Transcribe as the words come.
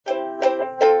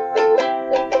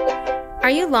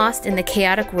you lost in the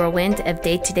chaotic whirlwind of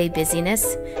day-to-day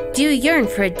busyness? Do you yearn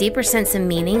for a deeper sense of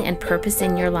meaning and purpose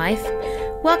in your life?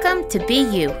 Welcome to Be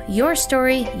You, Your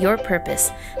Story, Your Purpose,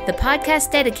 the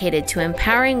podcast dedicated to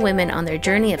empowering women on their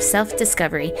journey of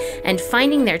self-discovery and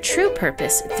finding their true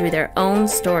purpose through their own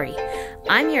story.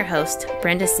 I'm your host,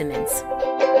 Brenda Simmons.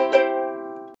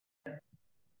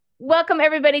 Welcome,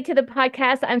 everybody, to the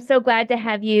podcast. I'm so glad to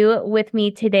have you with me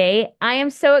today. I am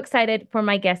so excited for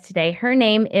my guest today. Her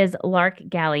name is Lark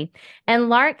Galley, and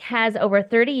Lark has over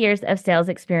 30 years of sales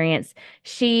experience.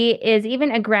 She is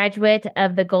even a graduate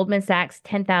of the Goldman Sachs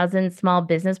 10,000 Small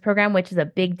Business Program, which is a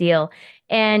big deal.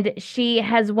 And she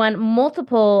has won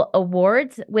multiple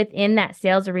awards within that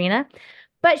sales arena.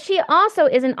 But she also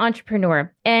is an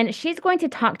entrepreneur, and she's going to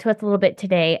talk to us a little bit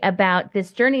today about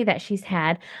this journey that she's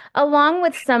had, along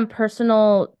with some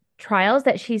personal trials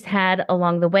that she's had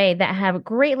along the way that have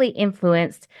greatly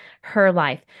influenced her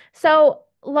life. So,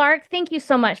 Lark, thank you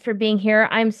so much for being here.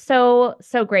 I'm so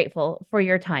grateful for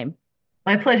your time.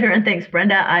 My pleasure, and thanks,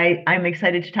 Brenda. I'm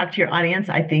excited to talk to your audience.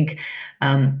 I think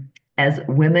as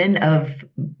women of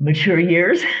mature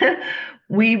years,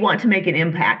 we want to make an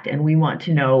impact, and we want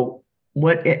to know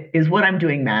what I'm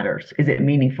doing matters. Is it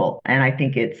meaningful? And I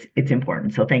think it's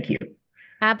important. So thank you.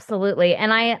 Absolutely.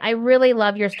 And I really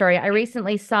love your story. I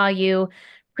recently saw you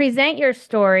present your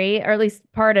story, or at least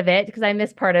part of it, because I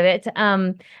missed part of it,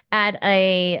 at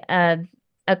a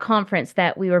conference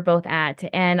that we were both at.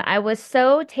 And I was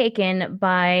so taken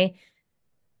by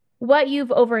what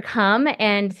you've overcome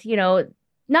and,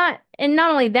 not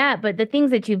only that, but the things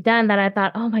that you've done that I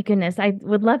thought, oh my goodness, I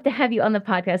would love to have you on the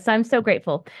podcast. So I'm so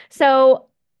grateful. So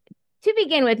to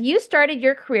begin with, you started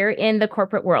your career in the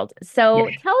corporate world. So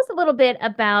Yes. tell us a little bit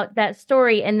about that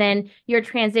story and then your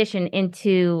transition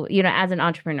into, as an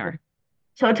entrepreneur.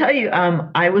 So I'll tell you,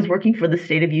 I was working for the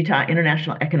state of Utah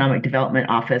International Economic Development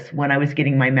Office when I was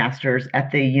getting my master's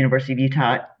at the University of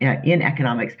Utah in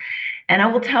economics. And I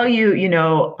will tell you,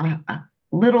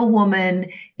 little woman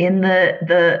in the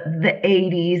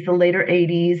 80s, the later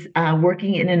 80s,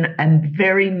 working in a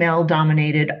very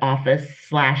male-dominated office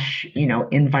 /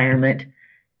 environment.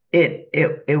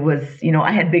 It was,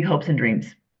 I had big hopes and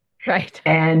dreams. Right.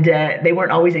 And they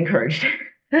weren't always encouraged.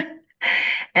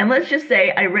 And let's just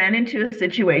say I ran into a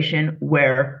situation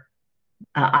where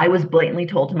I was blatantly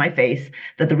told to my face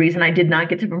that the reason I did not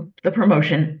get to the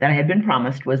promotion that I had been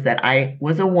promised was that I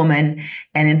was a woman,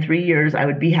 and in 3 years I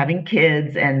would be having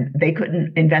kids, and they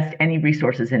couldn't invest any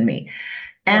resources in me.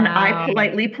 And Wow. I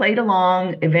politely played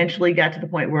along, eventually got to the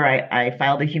point where I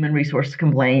filed a human resource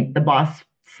complaint. The boss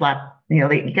slapped, he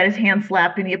got his hand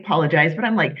slapped and he apologized, but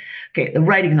I'm like, okay, the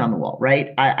writing's on the wall,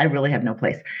 right? I really have no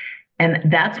place.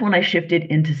 And that's when I shifted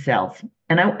into sales.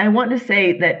 And I want to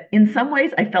say that in some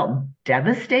ways I felt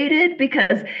devastated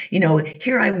because,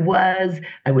 here I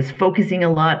was focusing a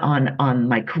lot on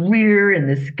my career and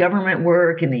this government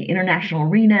work in the international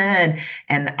arena.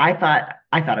 And I thought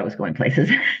I was going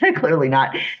places. Clearly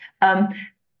not.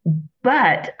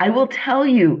 But I will tell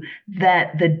you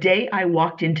that the day I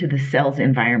walked into the sales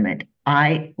environment,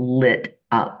 I lit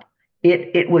up.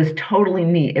 It was totally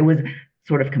me. It was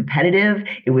sort of competitive.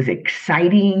 It was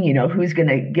exciting, who's going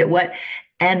to get what.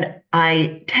 And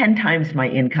I 10 times my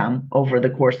income over the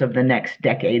course of the next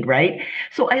decade, right?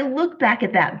 So I look back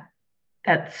at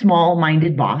that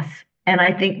small-minded boss, and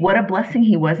I think what a blessing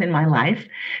he was in my life,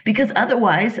 because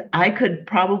otherwise I could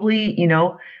probably,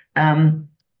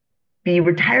 be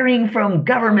retiring from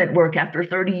government work after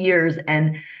 30 years,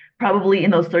 and probably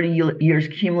in those 30 years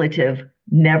cumulative,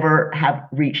 never have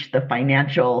reached the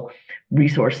financial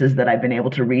resources that I've been able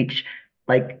to reach,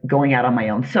 like going out on my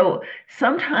own. So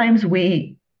sometimes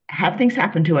we have things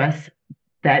happen to us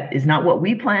that is not what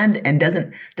we planned and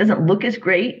doesn't look as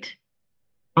great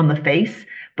on the face,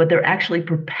 but they're actually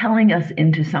propelling us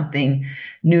into something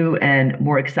new and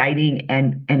more exciting,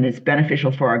 and it's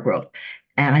beneficial for our growth.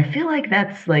 And I feel like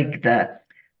that's like the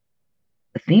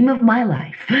theme of my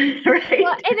life, right?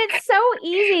 Well, and it's so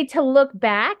easy to look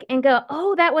back and go,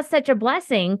 oh, that was such a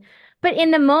blessing. But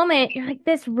in the moment, you're like,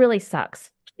 this really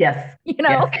sucks. Yes.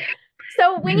 Yes.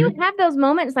 So when you Mhm. have those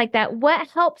moments like that, what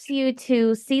helps you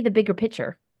to see the bigger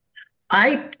picture?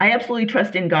 I absolutely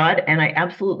trust in God, and I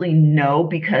absolutely know,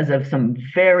 because of some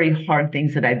very hard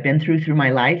things that I've been through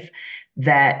my life,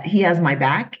 that He has my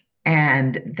back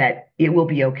and that it will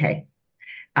be okay.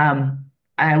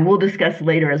 I will discuss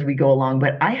later as we go along,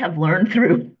 but I have learned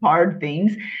through hard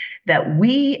things that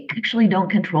we actually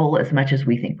don't control as much as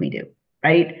we think we do,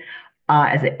 right?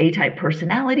 As an A-type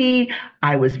personality,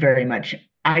 I was very much,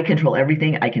 I control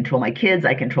everything. I control my kids.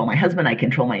 I control my husband. I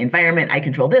control my environment. I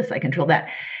control this. I control that.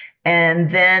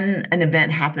 And then an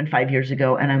event happened 5 years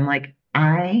ago, and I'm like,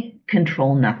 I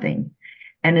control nothing.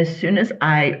 And as soon as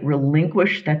I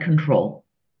relinquish that control,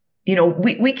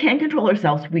 we can control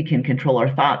ourselves, we can control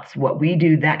our thoughts, what we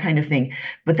do, that kind of thing,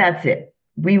 but that's it.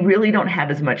 We really don't have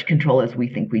as much control as we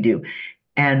think we do.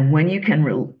 And when you can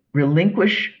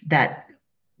relinquish that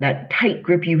tight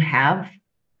grip you have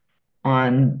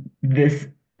on this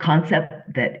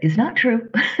concept that is not true,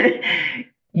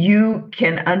 you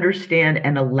can understand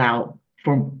and allow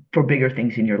for bigger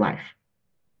things in your life.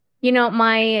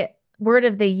 My word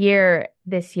of the year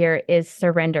this year is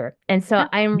surrender. And so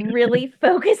I'm really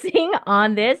focusing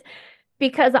on this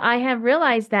because I have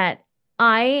realized that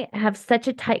I have such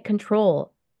a tight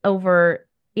control over,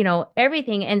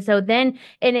 everything. And so then,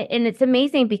 and it's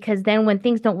amazing because then when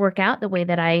things don't work out the way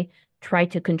that I try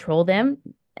to control them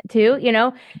too,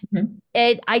 Mhm.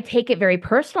 I take it very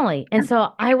personally. And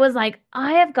so I was like,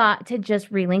 I have got to just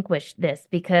relinquish this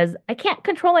because I can't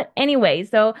control it anyway.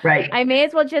 So Right. I may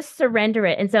as well just surrender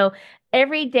it. And so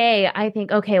every day I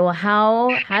think, okay, well,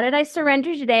 how did I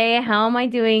surrender today? How am I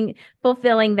doing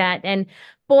fulfilling that? And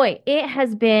boy, it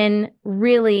has been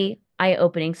really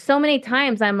eye-opening. So many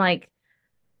times I'm like,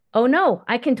 oh no,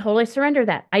 I can totally surrender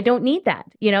that. I don't need that.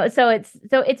 So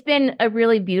it's been a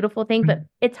really beautiful thing, but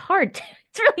it's hard.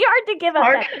 It's really hard to give up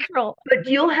Hard, that control. but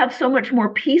you'll have so much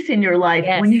more peace in your life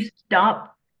when you Yes,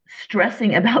 stop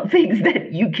stressing about things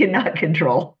that you cannot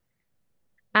control.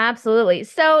 absolutely.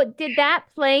 So did that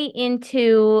play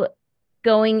into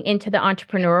going into the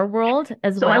entrepreneur world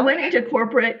as So I well? went into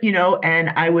corporate, and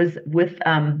I was with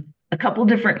a couple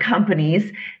different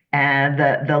companies. And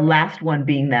the last one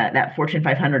being that Fortune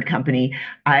 500 company,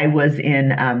 I was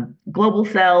in global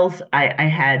sales. I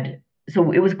had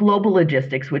so it was global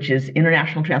logistics, which is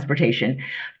international transportation,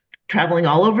 traveling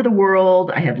all over the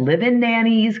world. I had live-in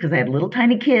nannies because I had little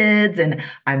tiny kids, and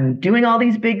I'm doing all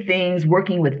these big things,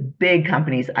 working with big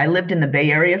companies. I lived in the Bay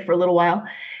Area for a little while,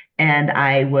 and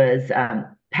I was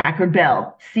Packard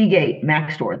Bell, Seagate,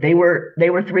 Maxtor. They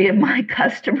were three of my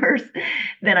customers.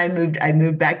 Then I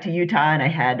moved back to Utah, and I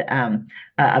had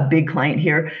a big client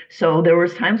here. So there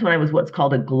was times when I was what's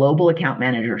called a global account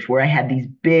manager, where I had these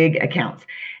big accounts,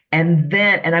 and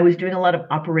I was doing a lot of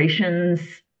operations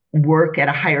work at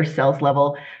a higher sales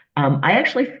level. I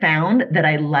actually found that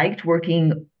I liked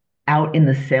working out in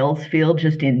the sales field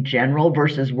just in general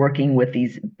versus working with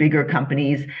these bigger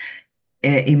companies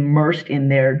immersed in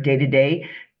their day to day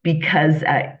because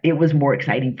it was more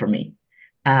exciting for me.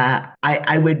 I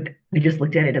just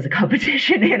looked at it as a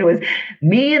competition, and it was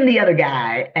me and the other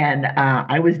guy, and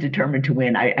I was determined to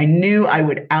win. I knew I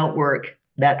would outwork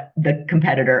the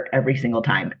competitor every single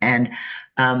time,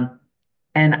 um,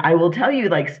 and I will tell you,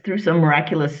 like through some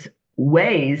miraculous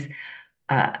ways,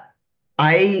 uh,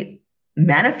 I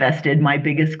manifested my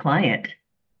biggest client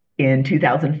in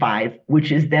 2005,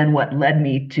 which is then what led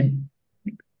me to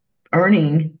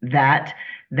earning that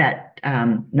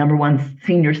number one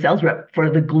senior sales rep for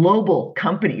the global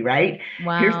company, right?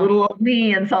 Here's Wow. little old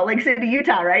me in Salt Lake City,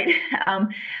 Utah, right? Um,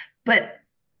 but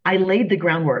I laid the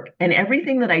groundwork, and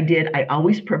everything that I did, I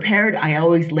always prepared, I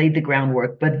always laid the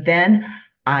groundwork, but then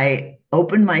I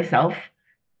opened myself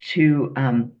to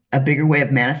a bigger way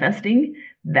of manifesting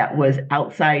that was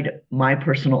outside my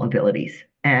personal abilities.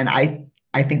 And I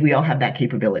think we all have that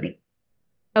capability.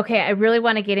 Okay, I really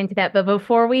want to get into that, but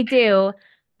before we do,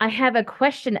 I have a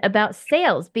question about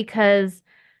sales because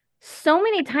so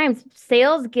many times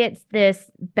sales gets this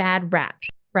bad rap,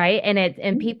 right?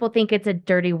 And people think it's a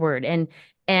dirty word and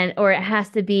or it has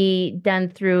to be done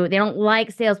through they don't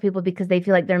like salespeople because they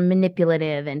feel like they're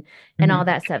manipulative and all Mhm.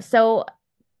 that stuff. So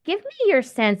give me your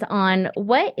sense on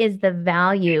what is the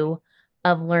value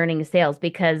of learning sales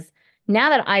because now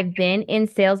that I've been in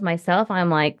sales myself, I'm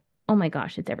like, oh my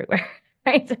gosh, it's everywhere.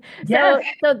 Right. Yes.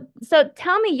 So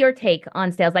tell me your take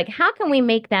on sales. Like, how can we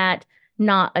make that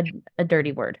not a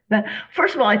dirty word? But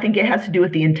first of all, I think it has to do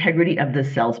with the integrity of the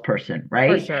salesperson, For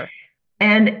right? sure.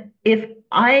 And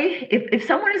if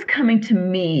someone is coming to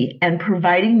me and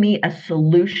providing me a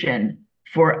solution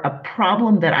for a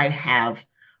problem that I have,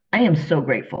 I am so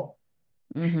grateful.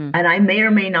 Hmm. And I may or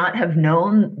may not have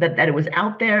known that it was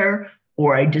out there,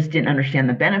 or I just didn't understand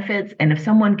the benefits. And if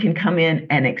someone can come in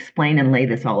and explain and lay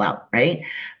this all out, right?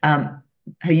 Um,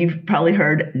 you've probably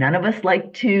heard none of us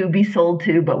like to be sold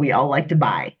to, but we all like to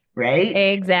buy, right?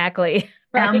 Exactly.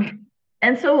 Right.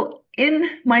 And so in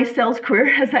my sales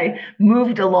career, as I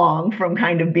moved along from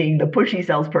kind of being the pushy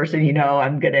salesperson,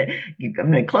 I'm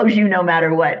gonna close you no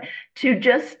matter what, to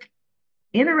just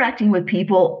interacting with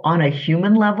people on a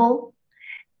human level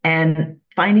and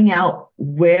finding out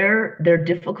where their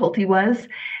difficulty was.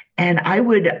 And I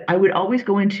would always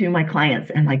go into my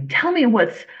clients and like, tell me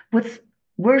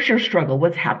where's your struggle?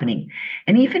 What's happening?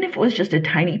 And even if it was just a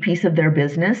tiny piece of their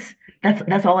business,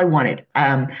 that's all I wanted.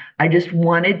 I just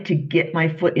wanted to get my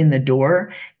foot in the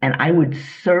door, and I would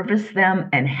service them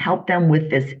and help them with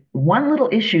this one little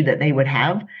issue that they would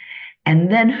have.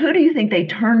 And then who do you think they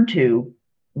turned to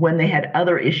when they had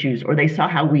other issues, or they saw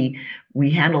how we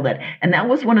handled it? And that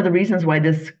was one of the reasons why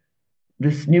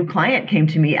this new client came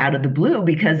to me out of the blue,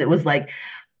 because it was like,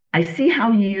 I see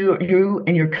how you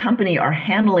and your company are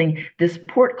handling this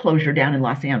port closure down in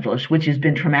Los Angeles, which has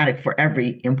been traumatic for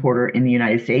every importer in the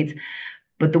United States.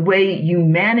 But the way you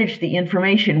manage the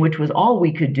information, which was all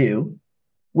we could do,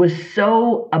 was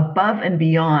so above and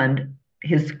beyond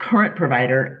his current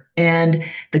provider and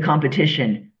the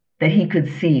competition that he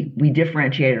could see we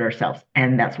differentiated ourselves.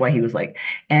 And that's why he was like,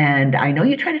 and I know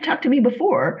you tried to talk to me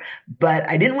before, but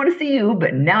I didn't want to see you,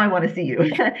 but now I want to see you.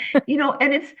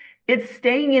 And it's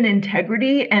staying in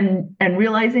integrity and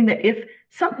realizing that if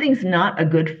something's not a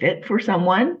good fit for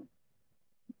someone,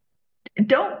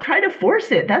 don't try to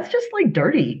force it. That's just like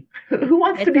dirty. Who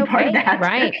wants to It's be part of okay. that?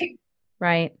 Right.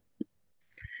 Right.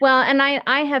 Well, and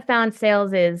I have found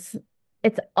sales is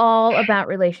it's all about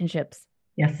relationships.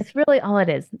 Yes. It's really all it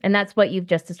is. And that's what you've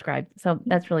just described. So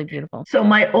that's really beautiful. So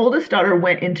my oldest daughter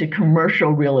went into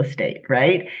commercial real estate,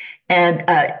 right? And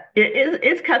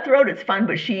it's cutthroat, it's fun,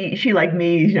 but she like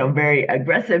me, very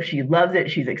aggressive. She loves it.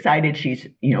 She's excited. She's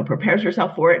prepares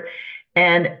herself for it,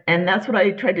 and that's what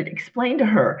I tried to explain to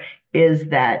her is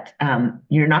that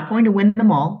you're not going to win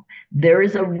them all. There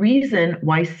is a reason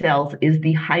why sales is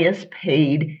the highest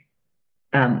paid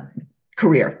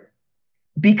career,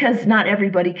 because not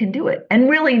everybody can do it, and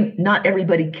really not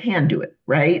everybody can do it,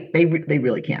 right? They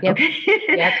really can't. Yep. Okay.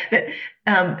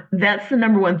 Yep. That's the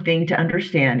number one thing to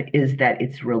understand, is that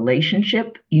it's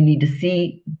relationship. You need to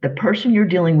see the person you're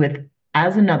dealing with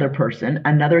as another person,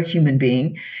 another human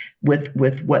being, with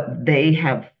what they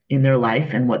have in their life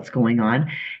and what's going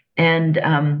on.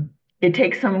 And it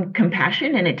takes some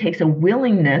compassion, and it takes a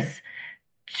willingness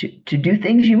to do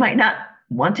things you might not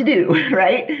want to do,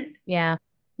 right? Yeah.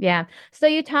 Yeah. So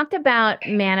you talked about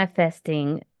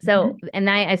manifesting. So, Mhm. and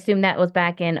I assume that was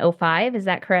back in '05. Is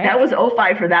that That correct? was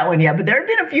 '05 for that one, yeah. But there had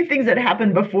been a few things that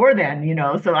happened before then,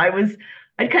 So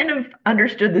I kind of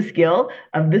understood the skill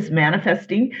of this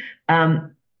manifesting.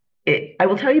 I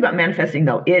will tell you about manifesting,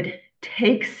 though. It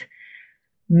takes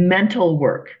mental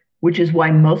work, which is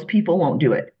why most people won't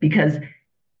do it. Because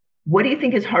what do you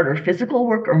think is harder, physical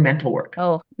work or mental work?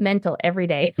 Oh, mental every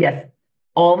day. Yes,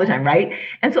 all the time, right?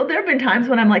 And so there have been times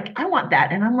when I'm like, I want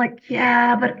that. And I'm like,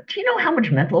 yeah, but do you know how much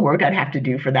mental work I'd have to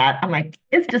do for that? I'm like,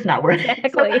 it's just not worth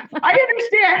it. So Exactly. I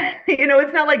understand,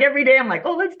 it's not like every day I'm like,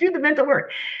 oh, let's do the mental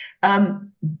work.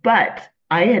 But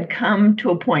I had come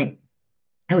to a point.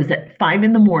 I was at 5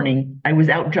 a.m. I was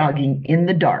out jogging in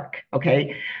the dark.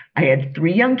 Okay. I had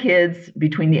 3 young kids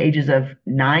between the ages of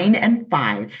 9 and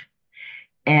 5,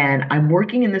 and I'm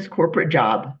working in this corporate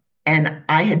job, and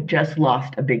I had just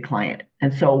lost a big client.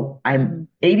 And so I'm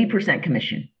 80%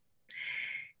 commission.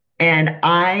 And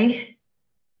my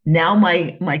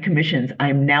commissions,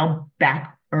 I'm now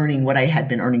back earning what I had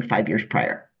been earning 5 years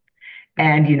prior.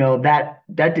 And that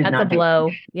did That's a not make blow.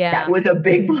 that Yeah. was a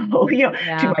big blow, to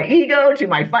Yeah. my ego, to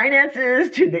my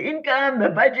finances, to the income, the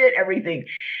budget, everything.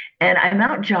 And I'm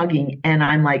out jogging, and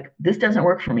I'm like, this doesn't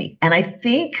work for me. And I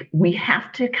think we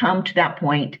have to come to that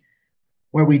point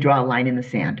where we draw a line in the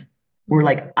sand. We're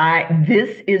like,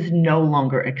 this is no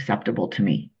longer acceptable to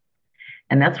me.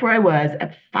 And that's where I was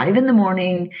at 5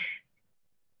 a.m,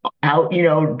 out,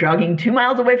 jogging 2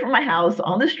 miles away from my house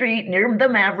on the street near the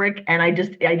Maverick. And I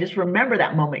just remember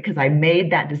that moment, because I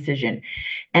made that decision.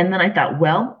 And then I thought,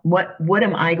 well, what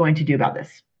am I going to do about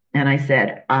this? And I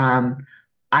said,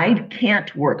 I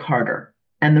can't work harder.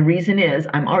 And the reason is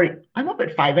I'm up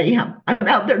at 5 a.m. I'm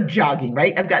out there jogging,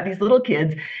 right? I've got these little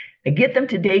kids. I get them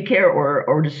to daycare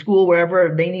or to school,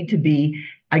 wherever they need to be.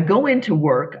 I go into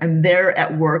work. I'm there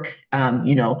at work,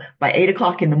 by 8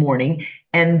 o'clock in the morning.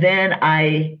 And then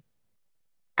I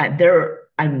have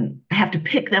to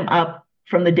pick them up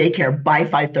from the daycare by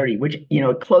 5:30, which,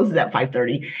 it closes at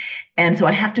 5:30. And so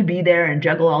I have to be there and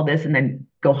juggle all this, and then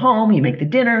go home. You make the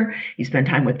dinner, you spend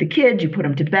time with the kids, you put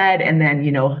them to bed, and then,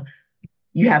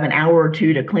 you have an hour or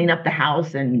two to clean up the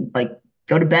house and like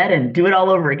go to bed and do it all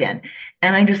over again.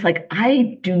 And I'm just like,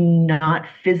 I do not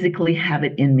physically have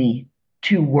it in me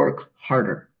to work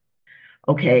harder.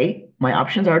 Okay, my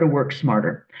options are to work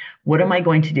smarter. What am I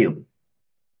going to do?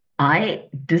 I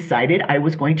decided I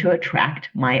was going to attract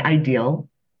my ideal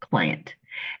client.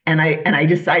 And I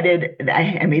decided that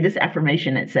I made this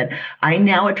affirmation that said, I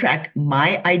now attract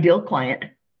my ideal client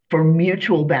for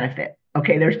mutual benefit.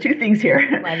 Okay, there's two things here.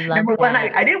 Oh, I love Number one,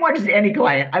 that. I didn't want just any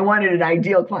client. I wanted an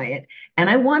ideal client, and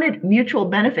I wanted mutual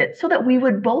benefit so that we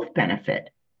would both benefit.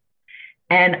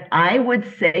 And I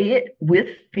would say it with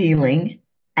feeling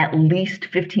at least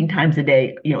 15 times a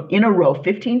day, in a row,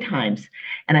 15 times.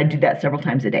 And I do that several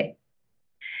times a day.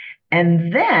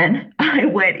 And then I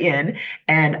went in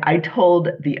and I told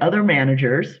the other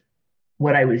managers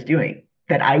what I was doing,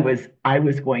 that I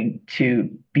was going to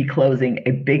be closing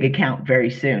a big account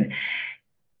very soon.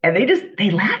 And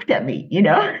they laughed at me,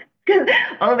 because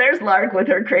oh, there's Lark with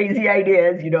her crazy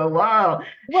ideas, wow,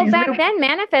 Well, she's back moved. then,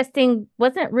 manifesting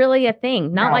wasn't really a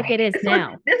thing, not No, like it is this was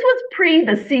now. this was pre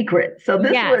The Secret. So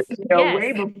this was, Yes, yes.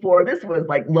 way before. This was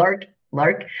like Lark.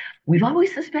 We've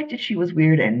always suspected she was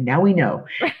weird, and now we know.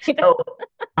 Right. So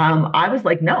I was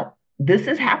like, no, this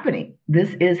is happening. This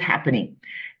is happening.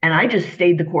 And I just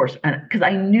stayed the course. And because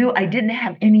I knew I didn't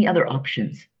have any other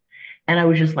options. And I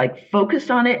was just like focused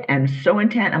on it and so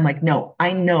intent. I'm like, no,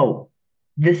 I know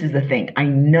this is the thing. I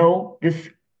know this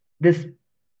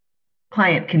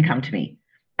client can come to me.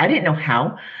 I didn't know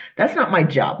how. That's not my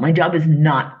job. My job is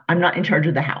not, I'm not in charge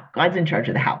of the how. God's in charge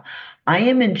of the how. I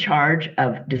am in charge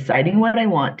of deciding what I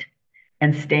want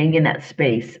and staying in that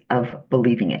space of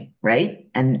believing it, right?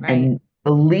 And Right. and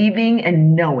believing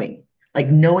and knowing, like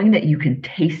knowing that you can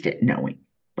taste it, knowing,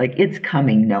 like it's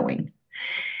coming, knowing.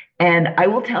 And I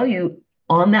will tell you,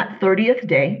 on that 30th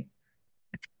day,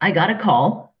 I got a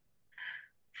call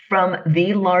from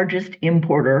the largest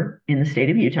importer in the state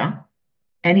of Utah.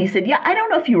 And he said, yeah, I don't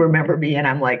know if you remember me. And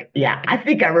I'm like, yeah, I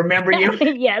think I remember you.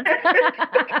 Yes.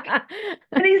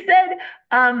 And he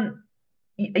said,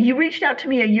 you reached out to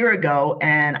me a year ago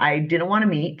and I didn't want to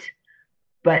meet,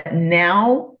 but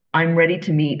now I'm ready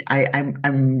to meet.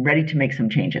 I'm ready to make some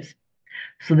changes.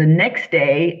 So the next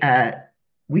day,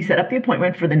 we set up the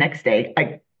appointment for the next day.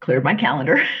 I cleared my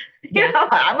calendar. Yeah.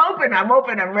 I'm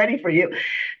open, I'm ready for you.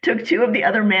 Took two of the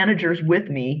other managers with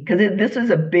me because this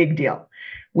is a big deal.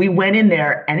 We went in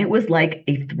there and it was like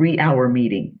a 3 hour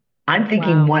meeting. I'm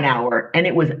thinking Wow. 1 hour and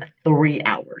it was 3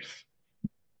 hours.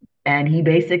 And he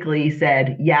basically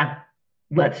said, yeah,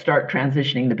 let's start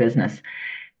transitioning the business.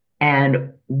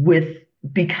 And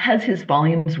because his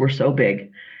volumes were so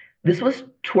big, this was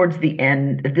towards the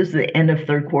end. This is the end of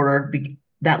third quarter.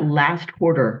 That last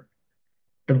quarter,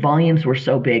 the volumes were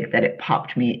so big that it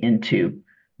popped me into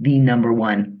the number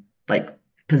one like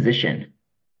position.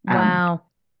 Um, Wow.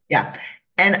 yeah.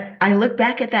 And I look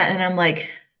back at that and I'm like,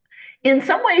 in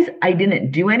some ways, I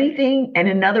didn't do anything. And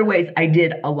in other ways, I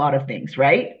did a lot of things,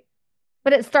 right?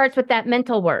 But it starts with that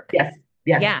mental work. Yes,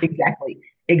 yes, Yeah. exactly.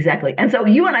 Exactly. And so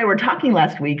you and I were talking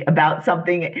last week about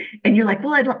something, and you're like,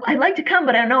 well, I'd like to come,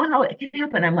 but I don't know how it can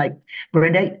happen. I'm like,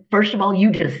 Brenda, first of all,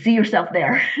 you just see yourself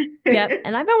there. Yep.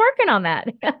 And I've been working on that.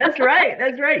 That's right.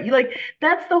 That's right. You like,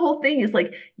 that's the whole thing is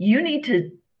like, you need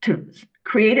to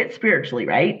create it spiritually,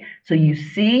 right? So you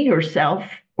see yourself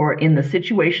or in the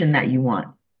situation that you want.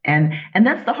 And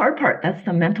that's the hard part. That's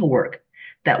the mental work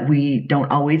that we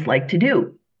don't always like to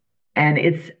do. And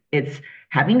it's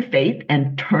having faith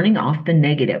and turning off the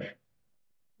negative.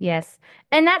 Yes.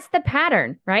 And that's the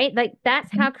pattern, right? Like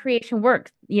that's how creation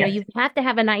works. Yes. You have to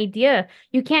have an idea.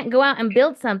 You can't go out and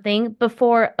build something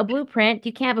before a blueprint.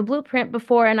 You can't have a blueprint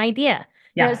before an idea.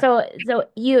 Yeah. So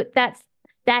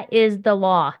that is the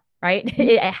law, right?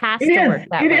 It has It to work is.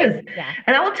 that It way. is. Yeah.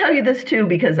 And I will tell you this too,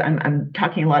 because I'm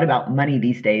talking a lot about money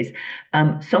these days.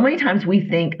 So many times we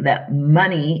think that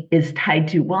money is tied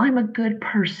to, well, I'm a good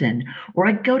person, or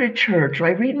I go to church, or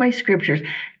I read my scriptures.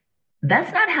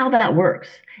 That's not how that works.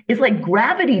 It's like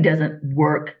gravity doesn't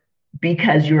work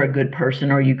because you're a good person,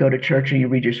 or you go to church, or you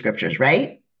read your scriptures,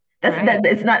 right? Right.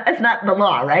 That's not the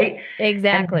law, right? And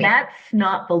Exactly. that's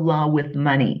not the law with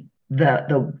money.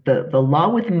 The law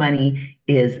with money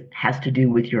has to do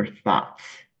with your thoughts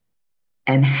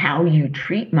and how you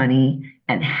treat money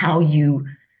and how you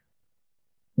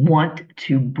want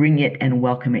to bring it and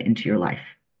welcome it into your life.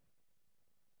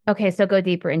 Okay, so go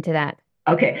deeper into that.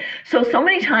 Okay. So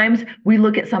many times we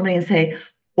look at somebody and say,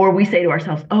 or we say to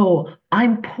ourselves, oh,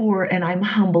 I'm poor and I'm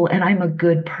humble and I'm a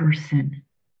good person,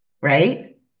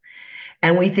 right?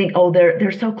 And we think, oh,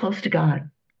 they're so close to God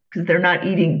because they're not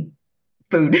eating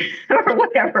food or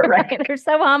whatever, right? Right. They're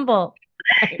so humble,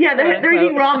 right? Yeah, Quote they're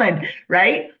eating unquote. ramen,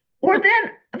 right? Or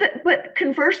but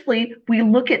conversely, we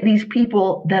look at these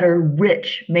people that are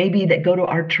rich, maybe that go to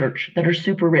our church, that are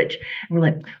super rich, and we're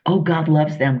like, oh, God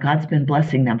loves them. God's been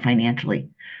blessing them financially.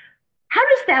 How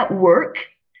does that work?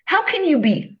 How can you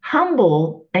be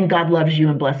humble and God loves you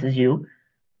and blesses you,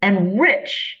 and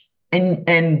rich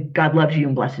and God loves you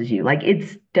and blesses you? Like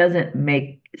it doesn't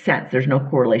make sense. There's no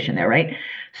correlation there, right?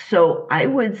 So I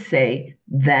would say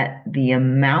that the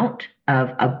amount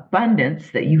of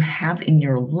abundance that you have in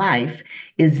your life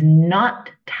is not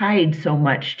tied so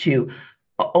much to,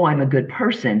 oh, I'm a good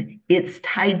person. It's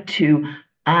tied to,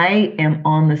 I am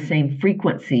on the same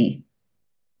frequency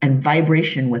and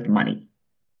vibration with money.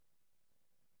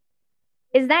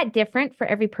 Is that different for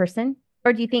every person?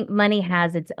 Or do you think money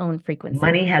has its own frequency?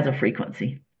 Money has a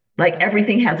frequency. Like Okay.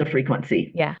 everything has a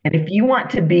frequency. Yeah. And if you want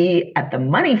to be at the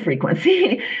money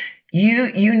frequency,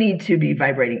 you need to be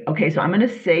vibrating. Okay, so I'm going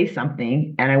to say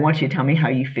something and I want you to tell me how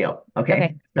you feel. Okay.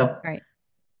 Okay? So, All right.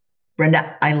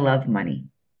 Brenda, I love money.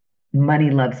 Money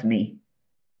loves me.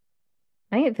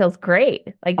 I think it feels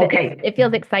great. Like Okay. it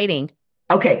feels exciting.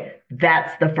 Okay,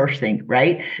 that's the first thing,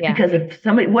 right? Yeah. Because if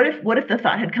somebody, what if the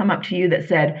thought had come up to you that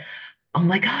said, "Oh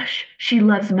my gosh, she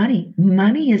loves money.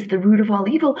 Money is the root of all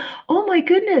evil. Oh my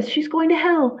goodness, she's going to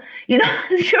hell." You know,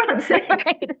 you know what I'm saying?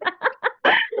 Right.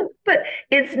 But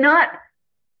it's not,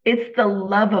 it's the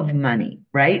love of money,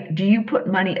 right? Do you put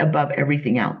money above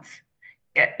everything else?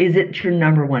 Is it your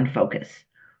number one focus?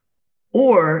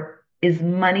 Or is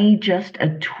money just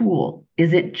a tool?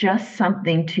 Is it just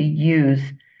something to use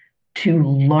to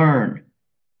learn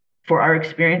for our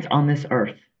experience on this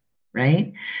earth,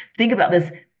 right? Think about this.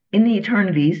 In the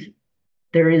eternities,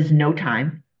 there is no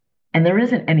time and there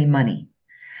isn't any money.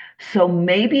 So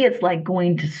maybe it's like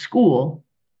going to school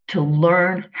to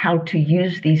learn how to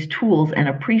use these tools and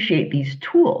appreciate these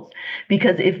tools.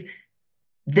 Because if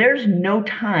there's no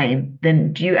time,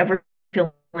 then do you ever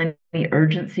feel any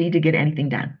urgency to get anything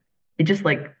done? It's just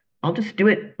like, I'll just do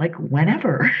it like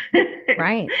whenever.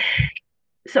 Right.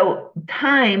 So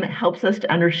time helps us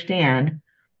to understand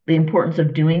the importance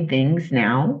of doing things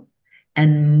now,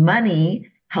 and money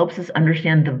helps us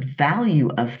understand the value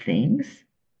of things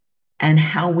and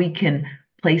how we can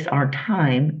place our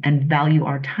time and value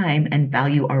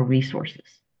our resources.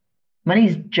 Money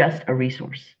is just a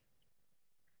resource.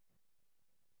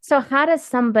 So how does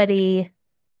somebody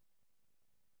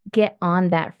get on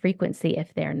that frequency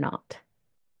if they're not?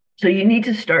 So you need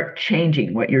to start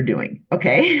changing what you're doing,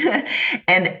 okay?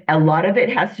 And a lot of it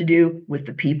has to do with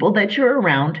the people that you're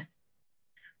around,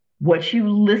 what you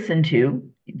listen to,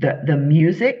 the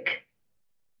music,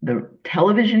 the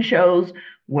television shows,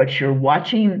 what you're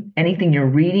watching, anything you're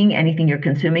reading, anything you're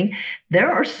consuming.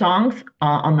 There are songs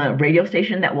on the radio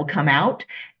station that will come out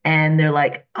and they're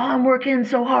like, "Oh, I'm working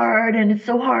so hard and it's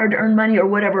so hard to earn money," or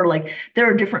whatever. Like there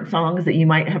are different songs that you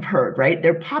might have heard, right?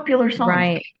 They're popular songs.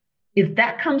 Right. If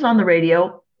that comes on the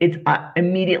radio, it's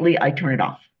immediately I turn it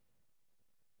off.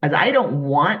 As I don't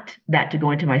want that to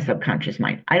go into my subconscious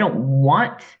mind. I don't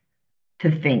want to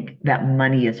think that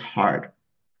money is hard.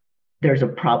 There's a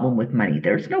problem with money.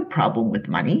 There's no problem with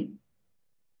money.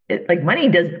 Like money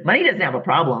doesn't have a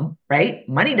problem, right?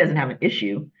 Money doesn't have an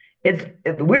issue.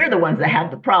 We're the ones that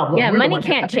have the problem. Yeah, We're the money ones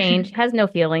that can't have issues. change, has no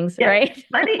feelings, Yeah, right?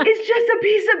 money is just a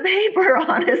piece of paper,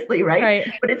 honestly, right?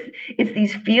 Right. But it's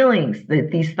these feelings,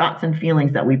 these thoughts and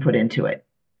feelings that we put into it.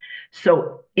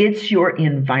 So it's your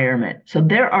environment. So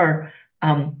there are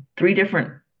three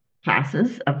different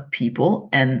classes of people,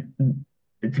 and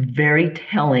it's very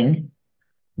telling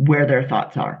where their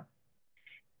thoughts are.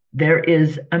 There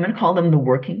is, I'm going to call them the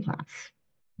working class.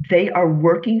 They are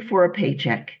working for a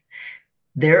paycheck.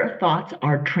 Their thoughts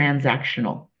are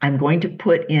transactional. I'm going to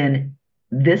put in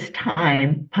this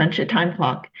time, punch a time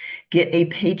clock, get a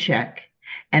paycheck,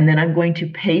 and then I'm going to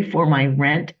pay for my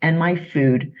rent and my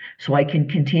food so I can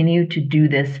continue to do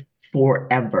this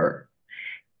forever.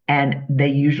 And they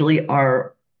usually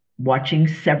are watching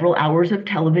several hours of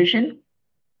television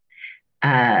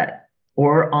uh,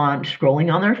 or on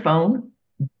scrolling on their phone.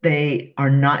 They are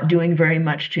not doing very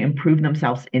much to improve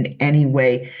themselves in any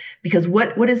way because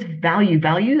what is value?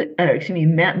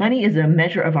 Money is a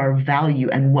measure of our value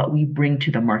and what we bring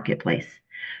to the marketplace.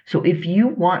 So if you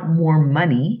want more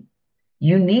money,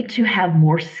 you need to have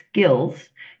more skills.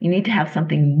 You need to have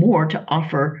something more to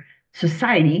offer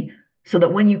society so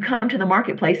that when you come to the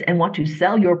marketplace and want to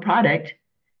sell your product,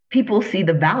 people see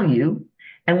the value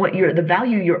and the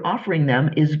value you're offering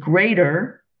them is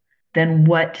greater than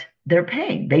what they're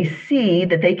paying. They see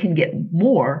that they can get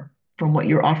more from what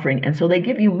you're offering. And so they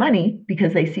give you money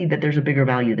because they see that there's a bigger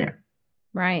value there.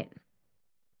 Right.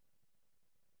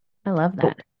 I love So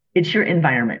that. it's your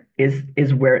environment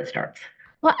is where it starts.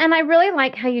 Well, and I really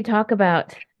like how you talk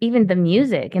about even the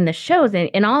music and the shows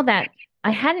and all that. I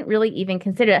hadn't really even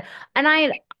considered it. And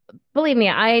I believe me,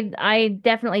 I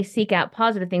definitely seek out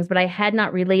positive things, but I had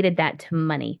not related that to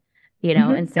money, you know.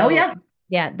 And Oh so yeah.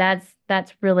 yeah,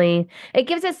 that's really it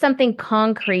gives us something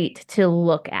concrete to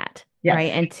look at. right?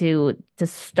 Yes. And to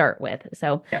start with.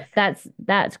 So Yes.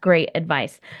 that's great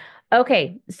advice.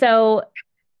 Okay, so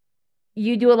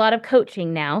you do a lot of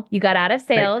coaching now. You got out of Right.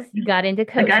 sales, you got into I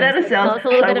got coaching. out of So sales. tell us a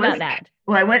little So bit about that.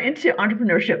 I went into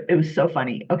entrepreneurship. It was so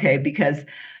funny. Okay. Because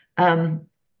um,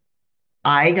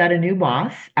 I got a new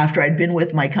boss after I'd been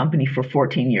with my company for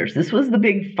 14 years. This was the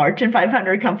big Fortune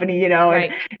 500 company,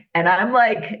 Right. and I'm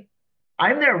like,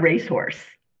 I'm their racehorse.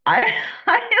 I,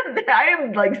 I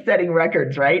am like setting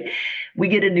records, right? We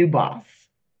get a new boss.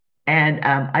 And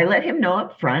I let him know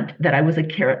up front that I was a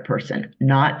carrot person,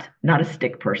 not a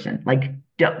stick person. Like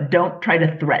don't try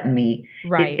to threaten me.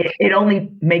 Right. It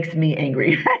only makes me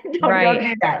angry. Don't Right.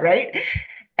 do that, right?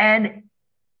 And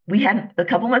we had a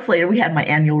couple months later, we had my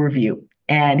annual review.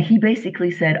 And he basically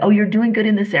said, "Oh, you're doing good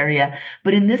in this area,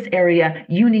 but in this area,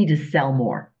 you need to sell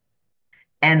more."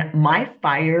 And my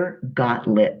fire got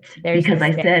lit There's the because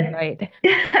I stick, said, right?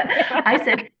 I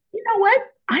said, you know what?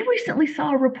 I recently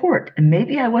saw a report, and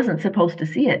maybe I wasn't supposed to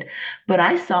see it, but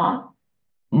I saw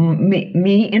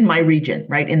me in my region,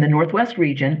 right? In the Northwest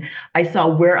region, I saw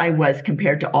where I was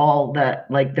compared to all the,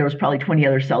 like, there was probably 20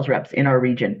 other sales reps in our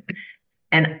region.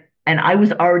 And I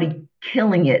was already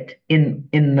killing it in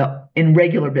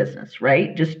regular business,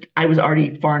 right? Just I was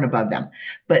already far and above them.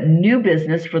 But new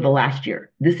business for the last year.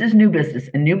 This is new business,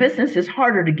 and new business is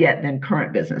harder to get than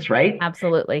current business, right?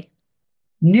 Absolutely.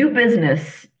 New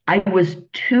business, I was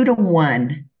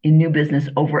 2-1 in new business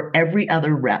over every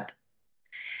other rep.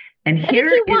 And What did here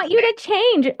he is want you to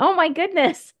change? Oh my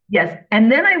goodness. yes.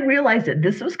 And then I realized that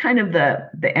this was kind of the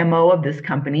MO of this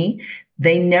company.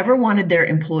 They never wanted their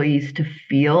employees to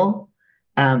feel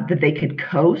that they could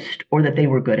coast or that they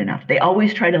were good enough. They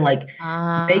always try to like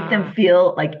make them Ah,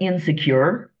 feel like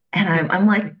insecure. And I'm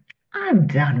like, I'm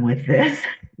done with this. So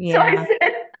I yeah.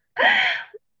 said,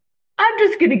 I'm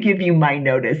just going to give you my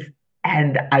notice.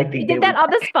 And I You think they did were that on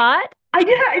the spot? I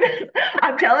did.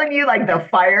 I'm telling you, like the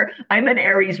fire. I'm an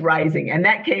Aries rising, and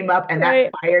that came up, and that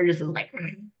Right. fire just was like,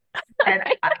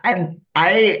 and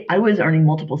Right. I was earning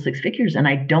multiple six figures, and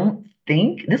I don't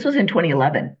think this was in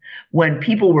 2011 when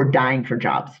people were dying for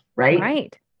jobs, right?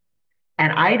 Right.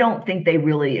 And I don't think they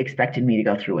really expected me to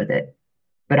go through with it.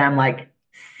 But I'm like,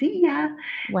 see ya.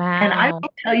 And I Wow.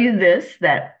 will tell you this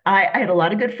that I had a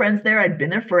lot of good friends there. I'd been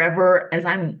there forever. As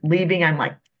I'm leaving, I'm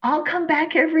like, I'll come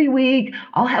back every week.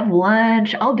 I'll have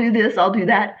lunch. I'll do this. I'll do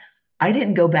that. I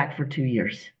didn't go back for 2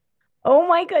 years. Oh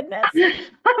my goodness. I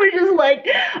was just like,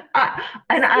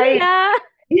 and See I, ya.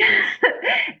 yeah.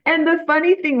 And the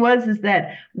funny thing was, is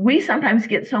that we sometimes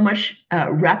get so much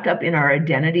wrapped up in our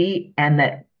identity, and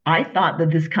that I thought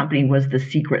that this company was the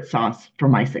secret sauce for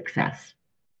my success.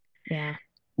 Yeah.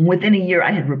 Within a year, I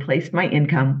had replaced my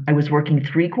income. I was working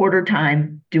 3/4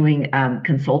 time doing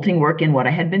consulting work in what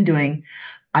I had been doing.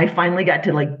 I finally got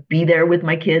to like be there with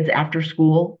my kids after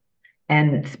school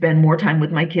and spend more time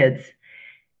with my kids.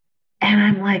 And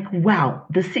I'm like, wow,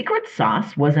 the secret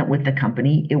sauce wasn't with the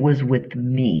company, it was with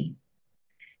me.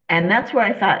 And that's where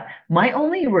I thought my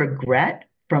only regret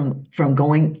from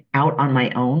going out on my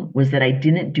own was that I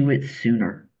didn't do it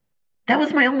sooner. That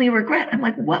was my only regret. I'm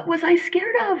like, what was I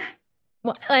scared of?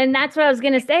 Well, and that's what I was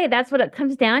going to say. That's what it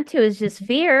comes down to is just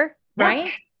fear, Yep.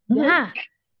 right? Mhm. Yeah.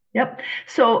 Yep.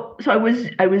 So I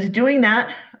was doing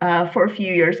that for a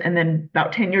few years, and then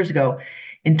about 10 years ago,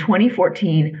 in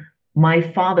 2014, my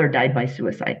father died by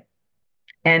suicide,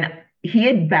 and he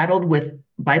had battled with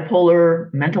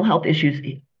bipolar mental health issues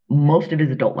most of his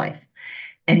adult life.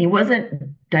 And he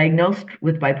wasn't diagnosed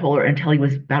with bipolar until he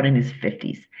was about in his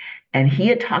 50s. And he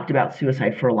had talked about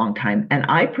suicide for a long time. And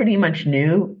I pretty much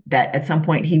knew that at some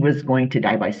point he was going to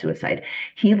die by suicide.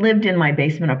 He lived in my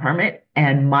basement apartment,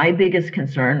 and my biggest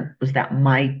concern was that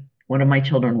my one of my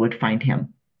children would find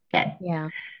him dead. Yeah.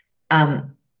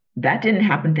 Um, that didn't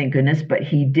happen, thank goodness, but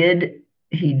he did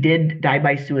die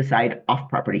by suicide off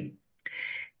property.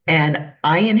 And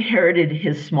I inherited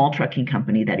his small trucking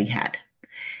company that he had.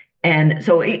 And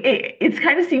so it's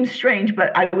kind of seems strange,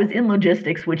 but I was in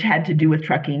logistics, which had to do with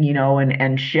trucking,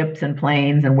 and ships and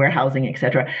planes and warehousing, et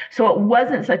cetera. So it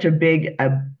wasn't such a big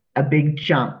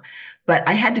jump, but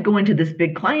I had to go into this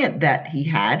big client that he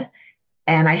had,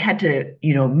 and I had to,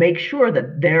 make sure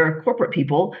that their corporate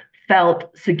people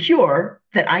felt secure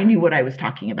that I knew what I was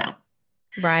talking about.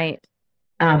 Right.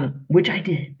 Which I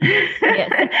did.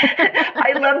 Yes.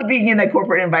 I loved being in a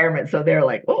corporate environment. So they're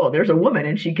like, oh, there's a woman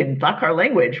and she can talk our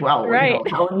language. Well, Right.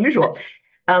 how unusual.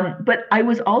 But I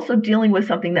was also dealing with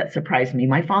something that surprised me.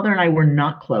 My father and I were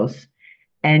not close.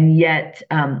 And yet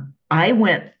I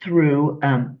went through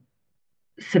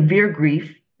severe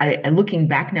grief. Looking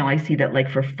back now, I see that like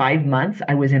for 5 months,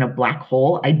 I was in a black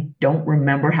hole. I don't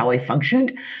remember how I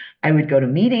functioned, I would go to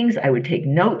meetings, I would take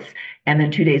notes, and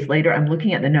then 2 days later, I'm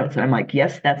looking at the notes and I'm like,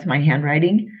 yes, that's my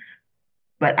handwriting,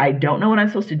 but I don't know what I'm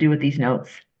supposed to do with these notes.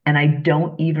 And I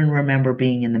don't even remember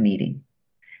being in the meeting.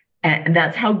 And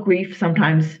that's how grief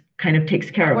sometimes kind of takes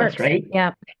care That of us, works. right?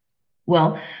 Yeah.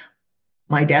 Well,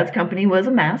 my dad's company was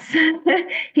a mess.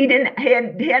 He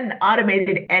hadn't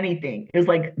automated anything. It was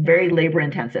like very labor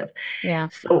intensive. Yeah.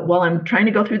 So while I'm trying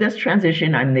to go through this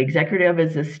transition, I'm the executive of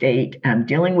his estate. I'm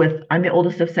the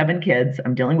oldest of 7 kids.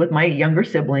 I'm dealing with my younger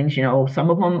siblings. Some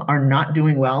of them are not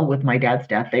doing well with my dad's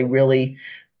death. They really,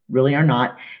 really are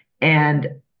not.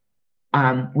 And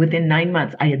within 9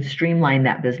 months, I had streamlined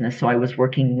that business. So I was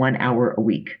working 1 hour a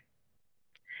week.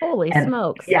 Holy And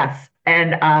smokes. yes,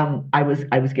 and I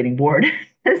was getting bored.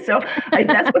 So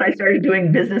that's when I started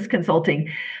doing business consulting.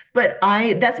 But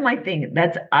that's my thing.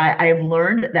 I have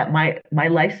learned that my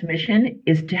life's mission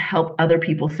is to help other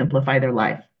people simplify their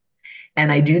life.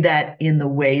 And I do that in the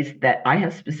ways that I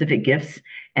have specific gifts.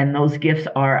 And those gifts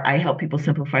are I help people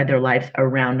simplify their lives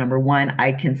around number one,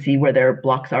 I can see where their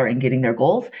blocks are in getting their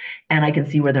goals, and I can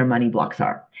see where their money blocks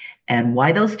are. And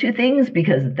why those two things?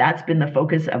 Because that's been the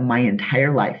focus of my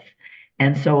entire life.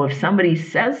 And so if somebody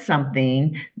says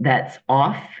something that's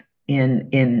off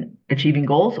in achieving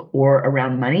goals or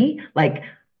around money, like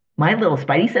my little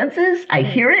spidey senses, I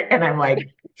Mm. hear it and I'm like,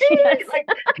 Yes. gee, like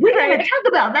we gotta Right. talk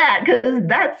about that because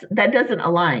that doesn't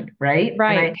align, right? And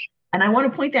Right. I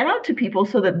want to point that out to people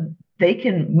so that they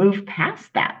can move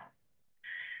past that.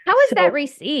 How is that So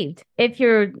received? If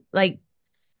you're like,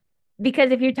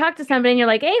 because if you talk to somebody and you're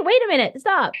like, hey, wait a minute,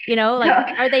 stop,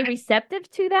 like, are they receptive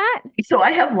to that? so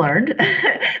I have learned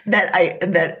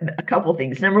that a couple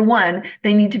things. Number one,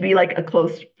 they need to be like a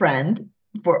close friend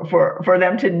for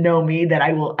them to know me, that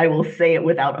I will say it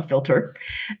without a filter.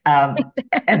 Um,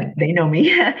 and they know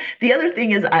me. The other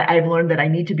thing is I've learned that I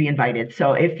need to be invited.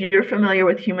 So if you're familiar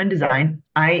with human design,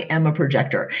 I am a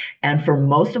projector. And for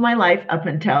most of my life, up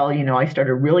until, I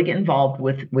started really get involved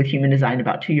with human design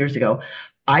about 2 years ago,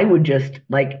 I would just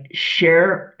like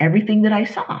share everything that I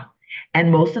saw.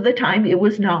 And most of the time it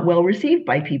was not well received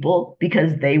by people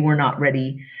because they were not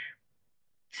ready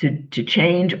to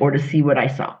change or to see what I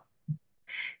saw.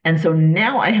 And so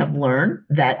now I have learned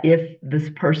that if this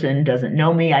person doesn't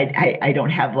know me, I don't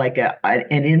have like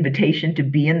an invitation to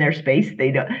be in their space.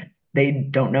 They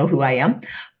don't know who I am.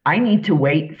 I need to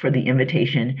wait for the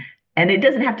invitation. And it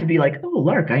doesn't have to be like, oh,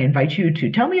 Lark, I invite you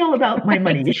to tell me all about my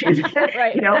money Right. issues.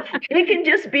 Right. It can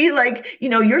just be like,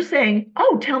 you're saying,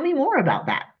 oh, tell me more about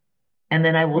that. And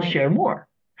then I will Right. share more.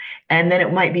 And then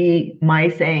it might be my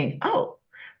saying, "Oh,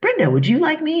 Brenda, would you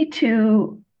like me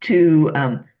to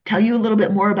tell you a little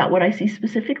bit more about what I see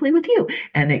specifically with you?"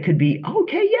 And it could be, "Oh,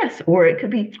 okay, yes," or it could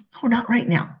be, "Oh, not right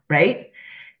now," right?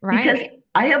 Because Right.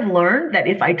 I have learned that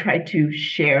if I try to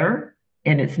share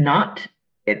and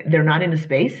they're not in a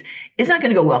space, it's not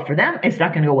going to go well for them. It's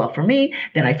not going to go well for me.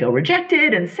 Then I feel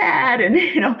rejected and sad, and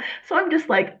so I'm just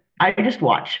like, I just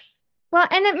watch. Well,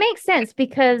 and it makes sense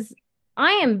because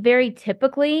I am very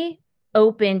typically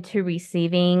open to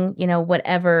receiving,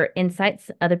 whatever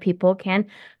insights other people can.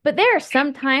 But there are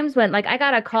some times when like I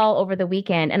got a call over the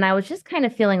weekend and I was just kind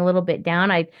of feeling a little bit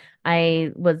down.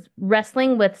 I was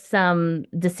wrestling with some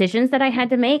decisions that I had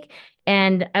to make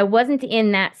and I wasn't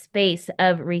in that space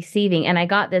of receiving. And I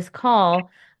got this call,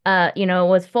 it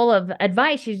was full of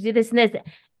advice. You should do this and this.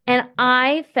 And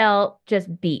I felt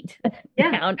just beat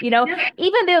Yeah, down, yeah.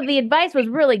 even though the advice was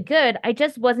really good, I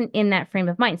just wasn't in that frame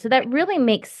of mind. So that really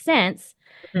makes sense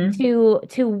Mhm.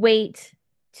 to wait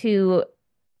to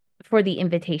for the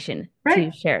invitation to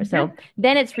Right. share. Yeah. So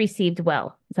then it's received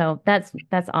well. So that's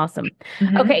awesome.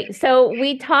 Mhm. Okay, so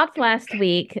we talked last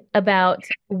week about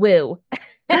woo.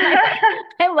 And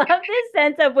I love this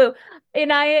sense of woo.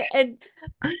 And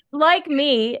like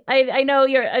me, I know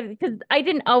you're because I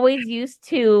didn't always used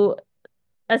to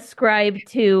ascribe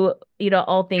to,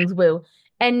 all things woo.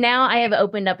 And now I have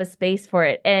opened up a space for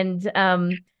it. And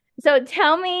so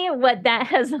tell me what that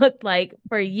has looked like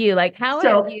for you. Like how have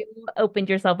So, you opened